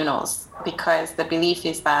tribunals because the belief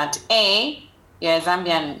is that A, you're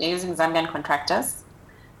using Zambian contractors,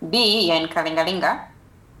 B, you're in Kalingalinga,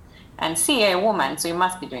 and C, you're a woman, so you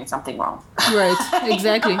must be doing something wrong. Right,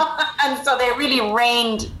 exactly. And so they really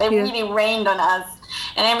rained on us.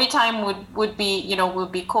 And every time would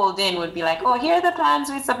be called in, would be like, oh, here are the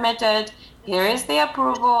plans we submitted. Here is the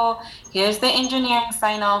approval. Here's the engineering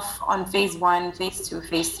sign off on phase 1, phase 2,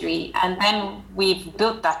 phase 3. And then we've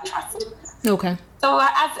built that trust. Okay. So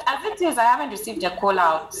as it is, I haven't received a call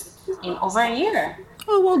out in over a year.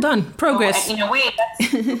 Oh, well done. Progress. So in a way,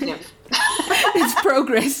 that's positive. It's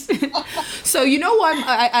progress. So you know why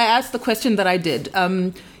I asked the question that I did?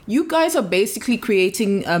 You guys are basically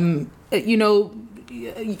creating,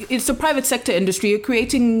 it's a private sector industry. You're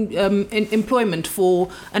creating employment for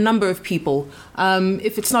a number of people.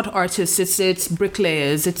 If it's not artists, it's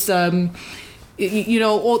bricklayers. It's all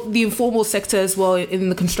the informal sector as well in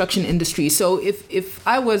the construction industry. So if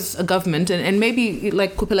I was a government, and maybe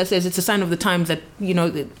like Kupela says, it's a sign of the times that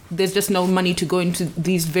there's just no money to go into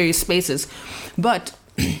these various spaces, but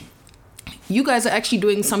you guys are actually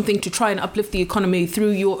doing something to try and uplift the economy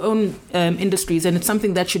through your own industries, and it's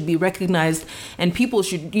something that should be recognized, and people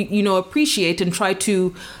should appreciate and try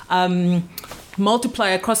to multiply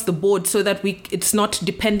across the board, so that it's not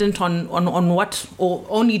dependent on what, or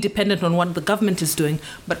only dependent on what the government is doing,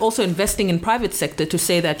 but also investing in private sector to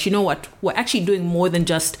say that, we're actually doing more than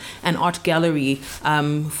just an art gallery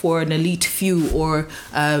for an elite few, or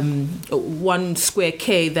 1 square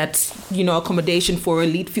K that's accommodation for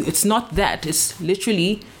elite few. It's not that. It's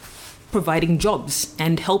literally providing jobs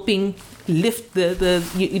and helping lift the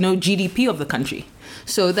GDP of the country.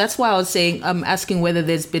 So that's why I was saying, asking whether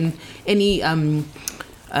there's been any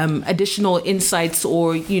additional insights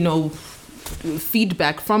or,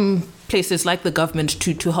 feedback from places like the government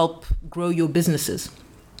to help grow your businesses.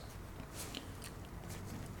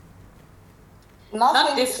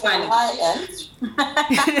 Not this one. My end.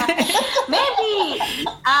 Maybe.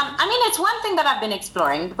 It's one thing that I've been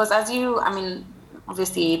exploring, because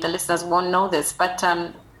obviously the listeners won't know this, but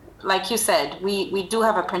like you said, we do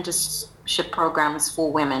have apprenticeship programs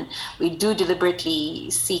for women. We do deliberately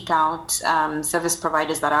seek out service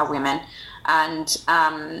providers that are women. And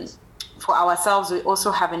for ourselves, we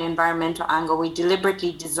also have an environmental angle. We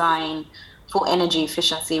deliberately design for energy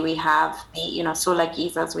efficiency. We have the solar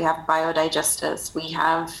geysers, we have biodigesters, we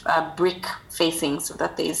have brick facing so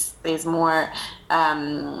that there's more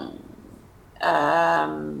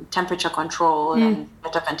temperature control and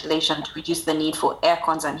better ventilation to reduce the need for air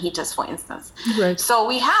cons and heaters, for instance. Right. So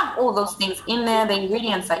we have all those things in there. The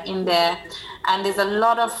ingredients are in there, and there's a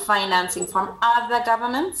lot of financing from other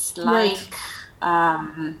governments like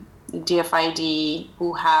DFID,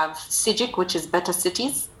 who have CIGIC, which is Better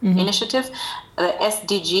Cities Initiative. The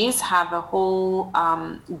SDGs have a whole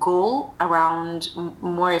goal around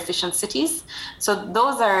more efficient cities. So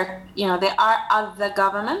those are, there are other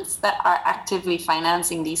governments that are actively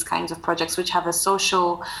financing these kinds of projects, which have a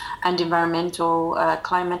social and environmental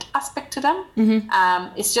climate aspect to them.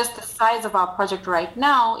 It's just the size of our project right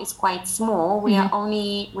now is quite small.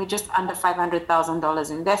 We're just under $500,000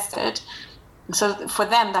 invested. So for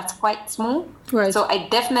them, that's quite small. Right. So I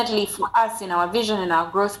definitely, for us, in our vision, in our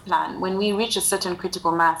growth plan, when we reach a certain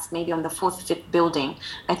critical mass, maybe on the 4th, 5th building,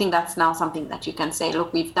 I think that's now something that you can say,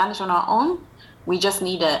 look, we've done it on our own. We just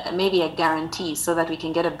need maybe a guarantee so that we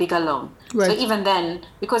can get a bigger loan. Right. So even then,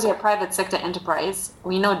 because you're a private sector enterprise,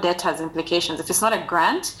 we know debt has implications. If it's not a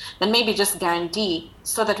grant, then maybe just guarantee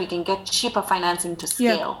so that we can get cheaper financing to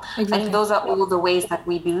scale. Yeah, exactly. I think those are all the ways that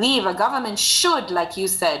we believe a government should, like you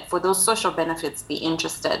said, for those social benefits, be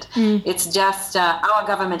interested. It's just our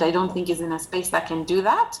government, I don't think, is in a space that can do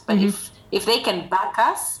that. But if they can back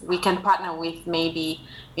us, we can partner with maybe,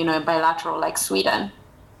 a bilateral like Sweden.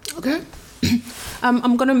 Okay.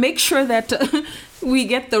 I'm going to make sure that we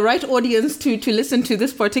get the right audience to listen to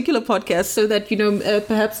this particular podcast so that,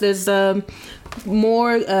 perhaps there's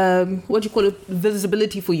more,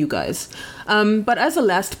 visibility for you guys. But as a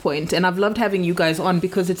last point, and I've loved having you guys on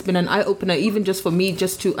because it's been an eye-opener, even just for me,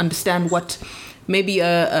 just to understand what maybe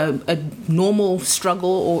a normal struggle,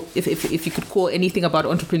 or if you could call anything about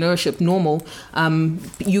entrepreneurship normal,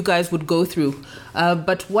 you guys would go through.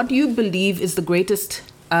 But what do you believe is the greatest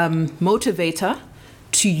motivator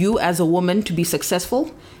to you as a woman to be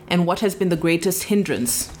successful, and what has been the greatest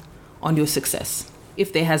hindrance on your success,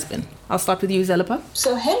 if there has been? I'll start with you, Zelipa.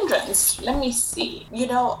 So hindrance, let me see.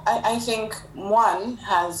 I think one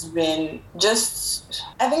has been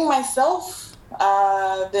I think myself,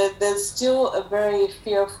 there's still a very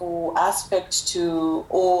fearful aspect to,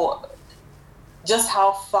 or just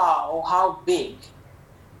how far or how big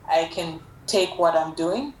I can take what I'm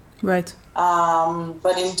doing. Right.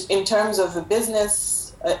 But in terms of the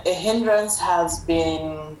business, a hindrance has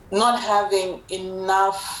been not having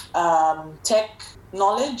enough tech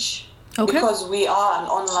knowledge. Okay. Because we are an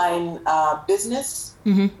online business.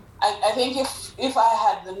 I think if I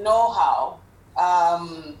had the know-how,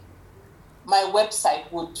 my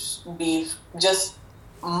website would be just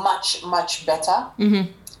much, much better.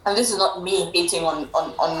 And this is not me hating on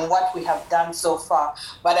what we have done so far,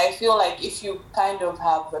 but I feel like if you kind of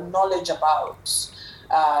have the knowledge about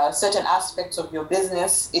certain aspects of your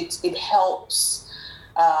business, it helps.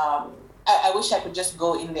 I wish I could just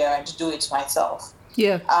go in there and do it myself.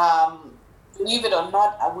 Yeah. Believe it or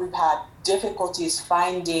not, we've had difficulties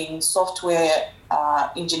finding software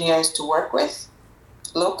engineers to work with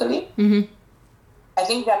locally. I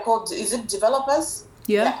think they're called, is it developers?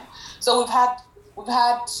 Yeah. So we've had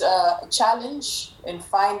a challenge in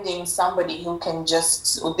finding somebody who can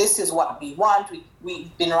this is what we want.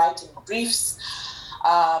 We've been writing briefs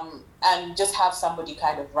and just have somebody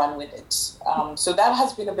kind of run with it. So that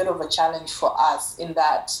has been a bit of a challenge for us in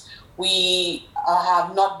that we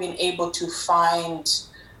have not been able to find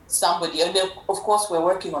somebody. And of course, we're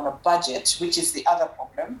working on a budget, which is the other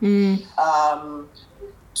problem,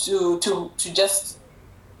 to just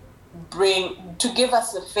give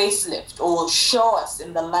us a facelift or show us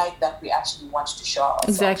in the light that we actually want to show ourselves.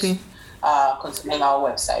 Exactly. Concerning our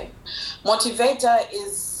website. Motivator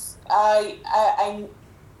is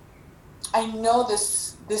I know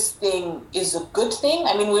this thing is a good thing.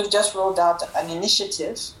 I mean, we've just rolled out an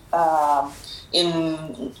initiative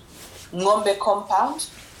in Ngombe Compound,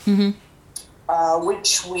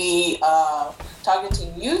 which we are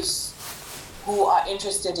targeting youth who are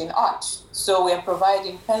interested in art. So we are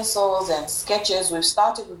providing pencils and sketches.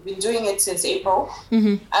 We've been doing it since April,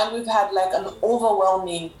 and we've had like an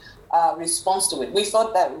overwhelming response to it. We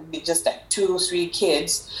thought that would be just like 2-3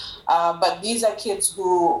 kids, but these are kids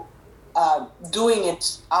who are doing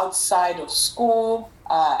it outside of school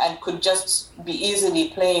and could just be easily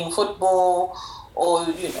playing football or,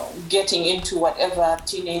 getting into whatever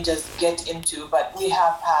teenagers get into. But we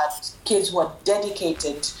have had kids who are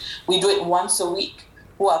dedicated. We do it once a week,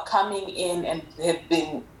 who are coming in and have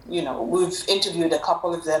been, we've interviewed a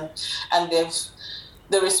couple of them, and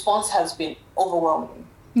the response has been overwhelming.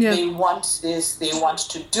 Yeah. They want this, they want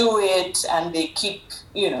to do it, and they keep,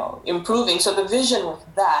 improving. So the vision with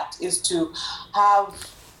that is to have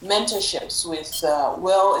mentorships with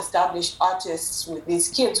well-established artists with these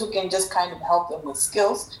kids who can just kind of help them with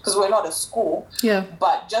skills, because we're not a school,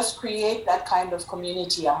 but just create that kind of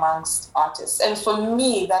community amongst artists. And for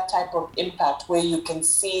me, that type of impact where you can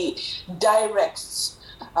see direct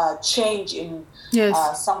change in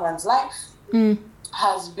someone's life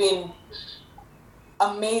has been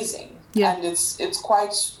amazing. And it's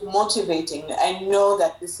quite motivating. I know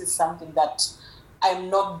that this is something that I'm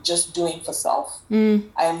not just doing for self.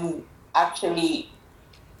 I'm actually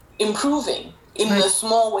improving in the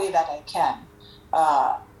small way that I can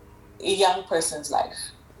a young person's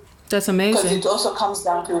life. That's amazing. Because it also comes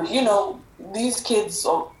down to, these kids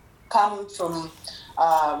come from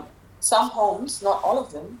some homes, not all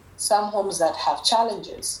of them, some homes that have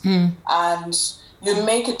challenges. And you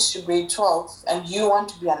make it to grade 12 and you want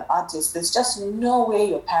to be an artist, there's just no way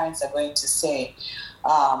your parents are going to say,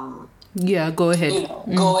 go ahead.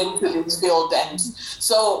 Go into this field. And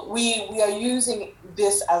so we are using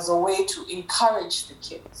this as a way to encourage the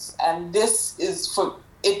kids. And this is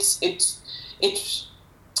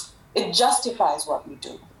it justifies what we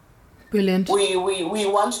do. Brilliant. We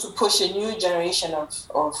want to push a new generation of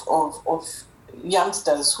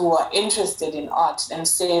youngsters who are interested in art and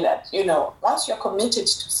say that, once you're committed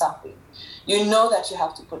to something, that you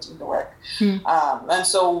have to put in the work. And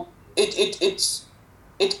so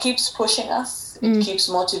it keeps pushing us, it keeps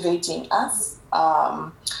motivating us,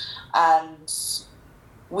 and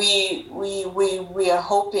we are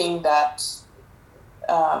hoping that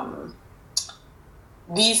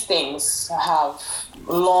these things have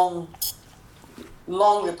long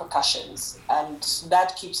repercussions, and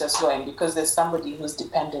that keeps us going because there's somebody who's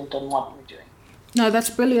dependent on what we're doing. No, that's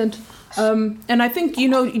brilliant. And I think,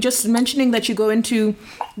 just mentioning that you go into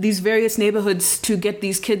these various neighborhoods to get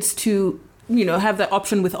these kids to have that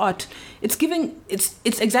option with art. It's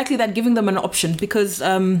exactly that, giving them an option, because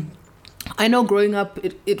I know growing up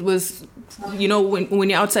it was, when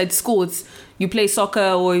you're outside school, you play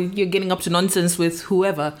soccer or you're getting up to nonsense with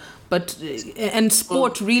whoever. But and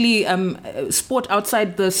sport really, sport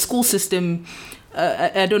outside the school system,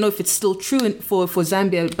 I don't know if it's still true for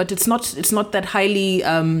Zambia, but it's not that highly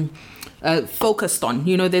focused on.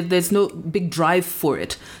 There's no big drive for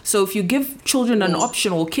it. So if you give children an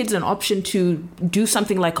option, or kids an option to do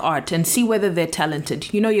something like art and see whether they're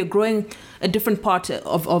talented, you're growing a different part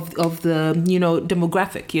of the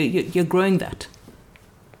demographic. You're growing that.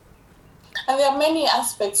 And there are many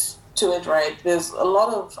aspects to it, right? There's a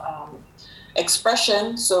lot of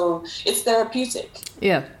expression, so it's therapeutic.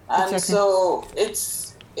 Yeah, and exactly. So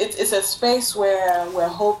it's a space where we're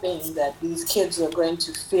hoping that these kids are going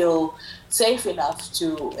to feel safe enough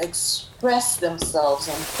to express themselves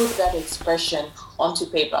and put that expression onto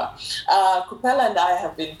paper. Kupela and I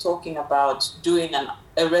have been talking about doing a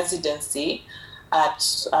residency at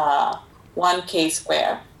 1K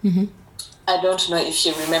Square. Mm-hmm. I don't know if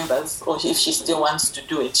she remembers or if she still wants to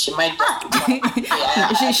do it. She might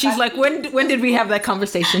just she's like, when did we have that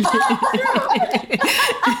conversation?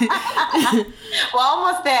 We're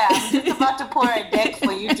almost there. I'm just about to pour a deck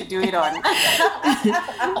for you to do it on.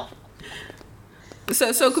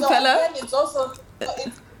 So Kupela. So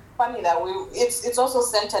it's funny that it's also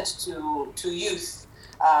centered to youth,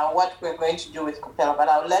 what we're going to do with Kupela, but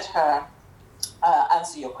I'll let her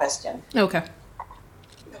answer your question. Okay.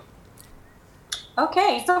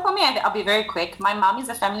 Okay, so for me, I'll be very quick. My mom is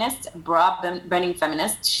a feminist, bra-burning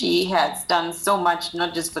feminist. She has done so much,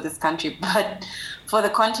 not just for this country, but for the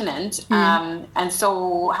continent. And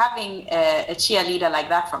so having a cheerleader like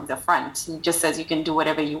that from the front, who just says you can do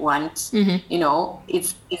whatever you want,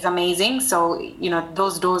 it's amazing. So,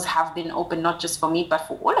 those doors have been open not just for me, but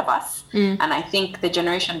for all of us. And I think the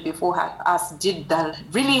generation before us did the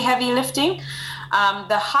really heavy lifting.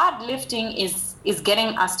 The hard lifting is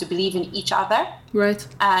getting us to believe in each other. Right.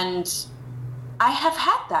 And I have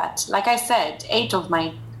had that. Like I said, 7 of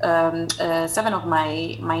my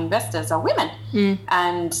investors are women.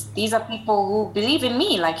 And these are people who believe in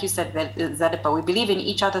me. Like you said, Zadipa, we believe in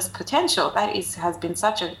each other's potential. That has been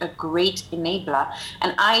such a great enabler.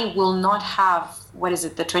 And I will not have,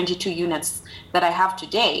 the 22 units that I have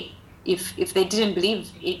today if they didn't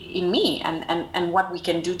believe in me and what we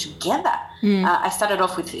can do together. I started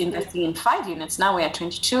off with investing in 5 units. Now we're at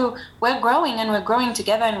 22. We're growing, and we're growing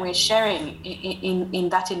together, and we're sharing in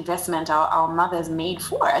that investment our mothers made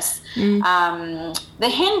for us. The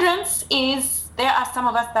hindrance is there are some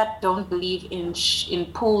of us that don't believe in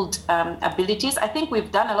pooled abilities. I think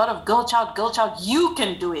we've done a lot of girl child. You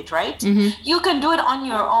can do it, right? You can do it on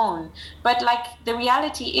your own. But like the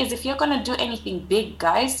reality is, if you're going to do anything big,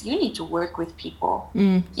 guys, you need to work with people.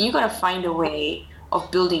 You got to find a way of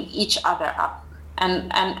building each other up.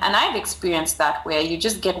 And I've experienced that, where you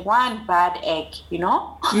just get one bad egg, and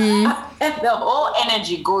the whole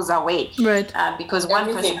energy goes away, right? Because one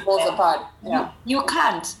person falls apart. Yeah, you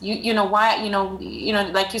can't. You know why?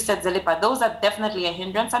 Like you said, Zalipa, those are definitely a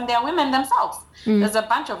hindrance, and they are women themselves. There's a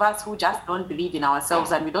bunch of us who just don't believe in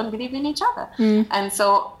ourselves, and we don't believe in each other. And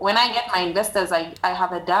so when I get my investors, I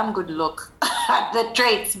have a damn good look at the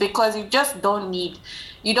traits, because you just don't need.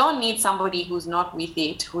 You don't need somebody who's not with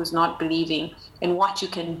it, who's not believing in what you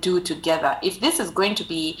can do together. If this is going to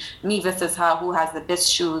be me versus her, who has the best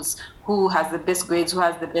shoes, who has the best grades, who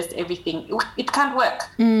has the best everything, it can't work.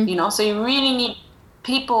 So you really need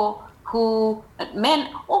people who,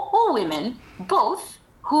 men or women, both,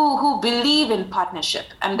 who believe in partnership.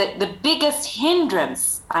 And the biggest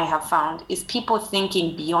hindrance I have found is people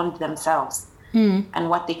thinking beyond themselves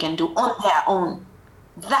and what they can do on their own.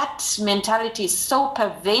 That mentality is so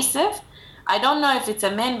pervasive. I don't know if it's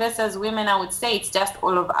a men versus women. I would say it's just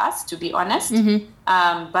all of us, to be honest.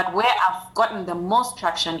 But where I've gotten the most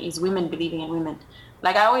traction is women believing in women.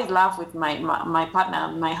 Like I always laugh with my partner,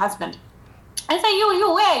 my husband. I say, you,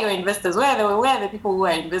 where are your investors? Where are the people who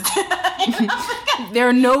are investing?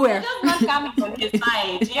 They're nowhere. They're just not coming on his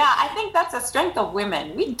side. Yeah, I think that's a strength of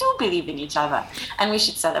women. We do believe in each other, and we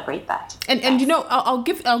should celebrate that. And I'll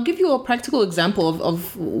give you a practical example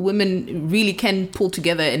of women really can pull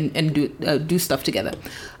together and do stuff together.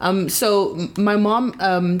 So my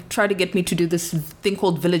mom tried to get me to do this thing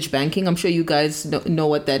called village banking. I'm sure you guys know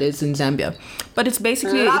what that is in Zambia, but it's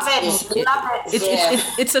basically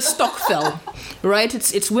it's a stokvel. Right,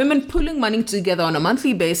 it's women pulling money together on a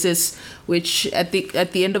monthly basis, which at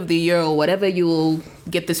the end of the year or whatever, you will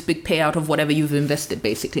get this big payout of whatever you've invested,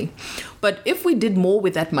 basically. But if we did more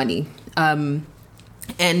with that money, and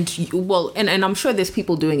I'm sure there's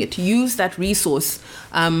people doing it, to use that resource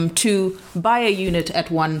to buy a unit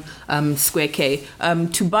at 1 square K,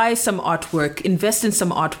 to buy some artwork, invest in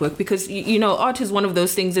some artwork, because art is one of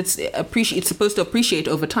those things it's supposed to appreciate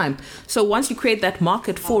over time. So once you create that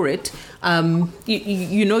market for it,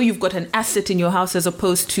 you've got an asset in your house, as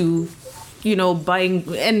opposed to buying,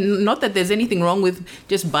 and not that there's anything wrong with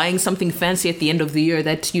just buying something fancy at the end of the year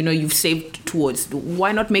that you've saved towards.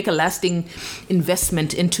 Why not make a lasting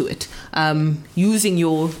investment into it, using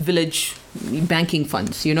your village banking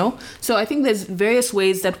funds, So I think there's various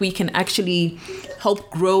ways that we can actually help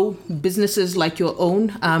grow businesses like your own,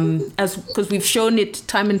 because we've shown it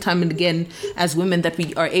time and time and again as women that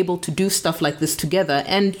we are able to do stuff like this together,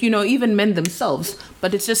 and even men themselves.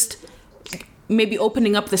 But it's just maybe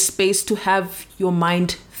opening up the space to have your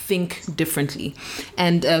mind think differently.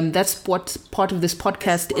 And that's what part of this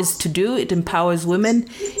podcast is to do. It empowers women,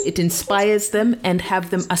 it inspires them, and have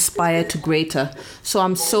them aspire to greater. So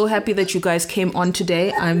I'm so happy that you guys came on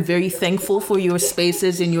today. I'm very thankful for your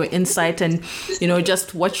spaces and your insight and,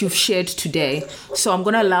 just what you've shared today. So I'm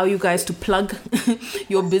going to allow you guys to plug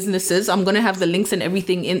your businesses. I'm going to have the links and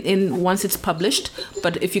everything in once it's published.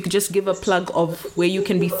 But if you could just give a plug of where you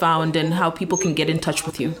can be found and how people can get in touch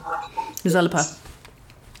with you. Zalipa.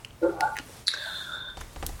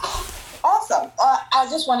 Awesome. I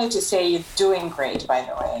just wanted to say you're doing great, by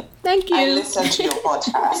the way. Thank you. I listened to your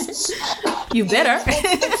podcast. You better.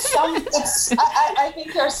 I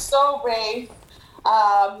think you're so brave.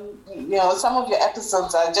 Some of your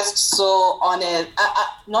episodes are just so honest.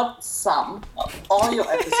 Not some. All your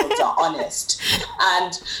episodes are honest.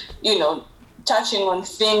 And, touching on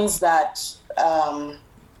things that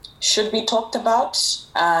should be talked about,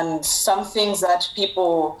 and some things that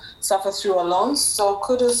people suffer through alone. So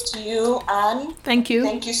kudos to you, Anne. Thank you.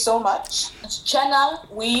 Thank you so much. Chenna,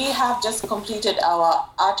 we have just completed our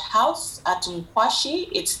art house at Nkwashi.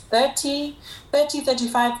 It's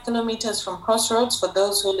 35 kilometers from Crossroads. For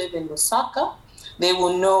those who live in Lusaka, they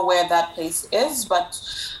will know where that place is, but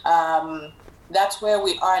that's where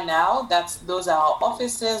we are now. Those are our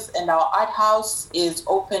offices, and our art house is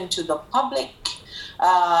open to the public.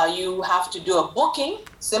 You have to do a booking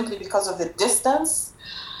simply because of the distance,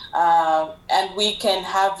 and we can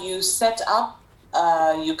have you set up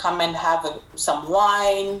You come and have some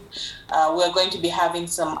wine. We're going to be having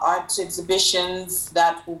some art exhibitions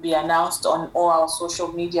that will be announced on all our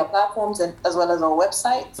social media platforms and as well as our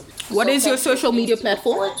website. What is your social media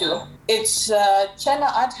platform? It's Chenna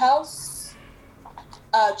Art House,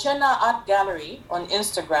 Chenna Art Gallery on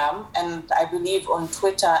Instagram, and I believe on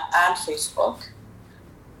Twitter and Facebook.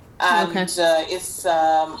 And it's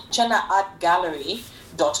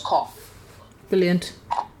ChennaArtGallery.com. Brilliant.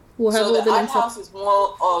 We'll have so all the art links house is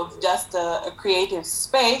more of just a creative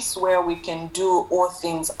space where we can do all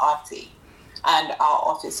things arty, and our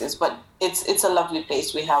offices. But it's a lovely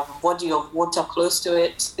place. We have a body of water close to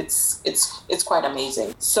it. It's quite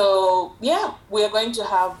amazing. So yeah, we are going to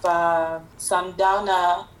have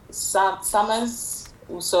Sundowner Summers.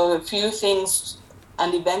 So a few things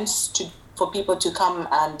and events for people to come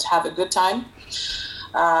and have a good time.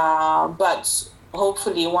 But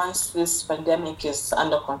hopefully, once this pandemic is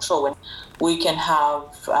under control, we can have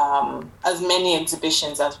as many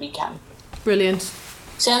exhibitions as we can. Brilliant.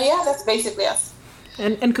 So yeah, that's basically us.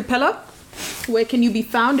 And Capella, where can you be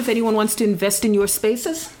found if anyone wants to invest in your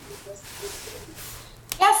spaces?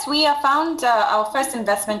 Yes, we are found. Our first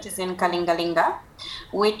investment is in Kalingalinga,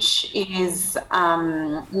 which is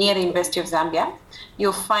near the University of Zambia.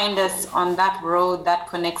 You'll find us on that road that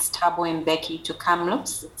connects Thabo Mbeki to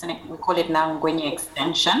Kamloops. We call it now Ngwenye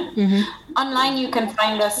Extension. Mm-hmm. Online, you can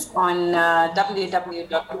find us on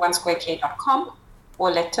www.onesquarek.com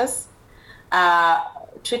or letters.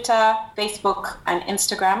 Twitter, Facebook, and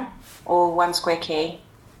Instagram, or OneSquareK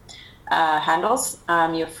handles.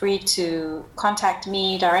 You're free to contact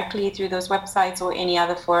me directly through those websites or any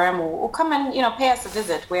other forum, or come and pay us a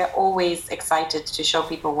visit. We're always excited to show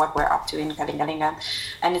people what we're up to in Kalingalinga,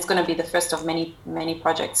 and it's going to be the first of many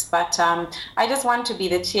projects. But I just want to be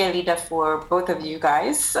the cheerleader for both of you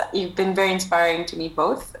guys. You've been very inspiring to me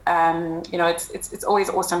both. It's always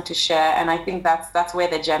awesome to share, and I think that's where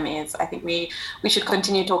the gem is. I think we should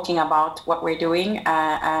continue talking about what we're doing,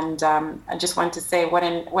 and I just want to say what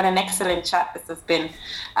an excellent chat this has been,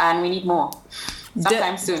 and we need more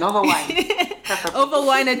sometime soon over wine. Over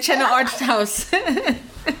wine at Chenna Art House.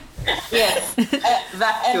 Yes,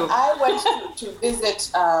 that too. And I went to visit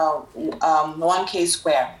 1K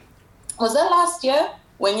Square. Was that last year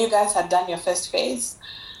when you guys had done your first phase?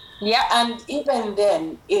 Yeah. And even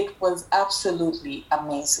then, it was absolutely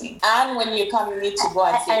amazing. And when you come, you need to go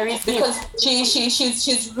and see, because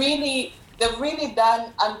she's really. They've really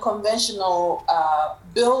done unconventional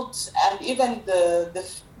builds, and even the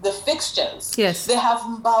fixtures. Yes. They have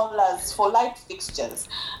mbaulas for light fixtures,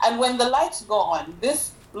 and when the lights go on,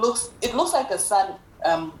 it looks like a sun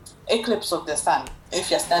eclipse of the sun if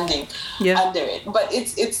you're standing under it. But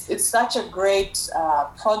it's such a great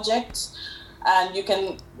project, and you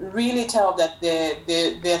can really tell that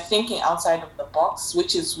they're thinking outside of the box,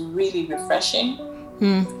 which is really refreshing.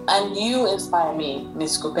 And you inspire me,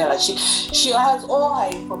 Miss Kupela. She has all her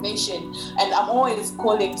information, and I'm always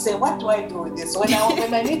calling, saying, "What do I do with this?" When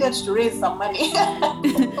I needed to raise some money,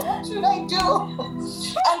 what should I do?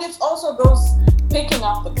 And it's also those picking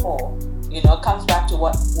up the call. It comes back to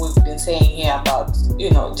what we've been saying here about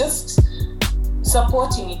just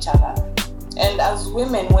supporting each other. And as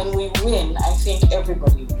women, when we win, I think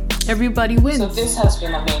everybody wins. Everybody wins. So this has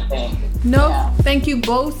been amazing. Thank you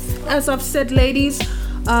both. As I've said, ladies,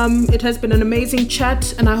 it has been an amazing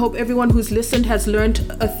chat, and I hope everyone who's listened has learned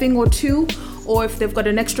a thing or two, or if they've got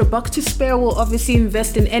an extra buck to spare, will obviously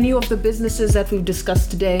invest in any of the businesses that we've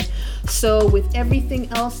discussed today. So with everything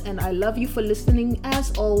else, and I love you for listening,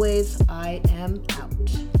 as always, I am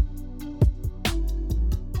out.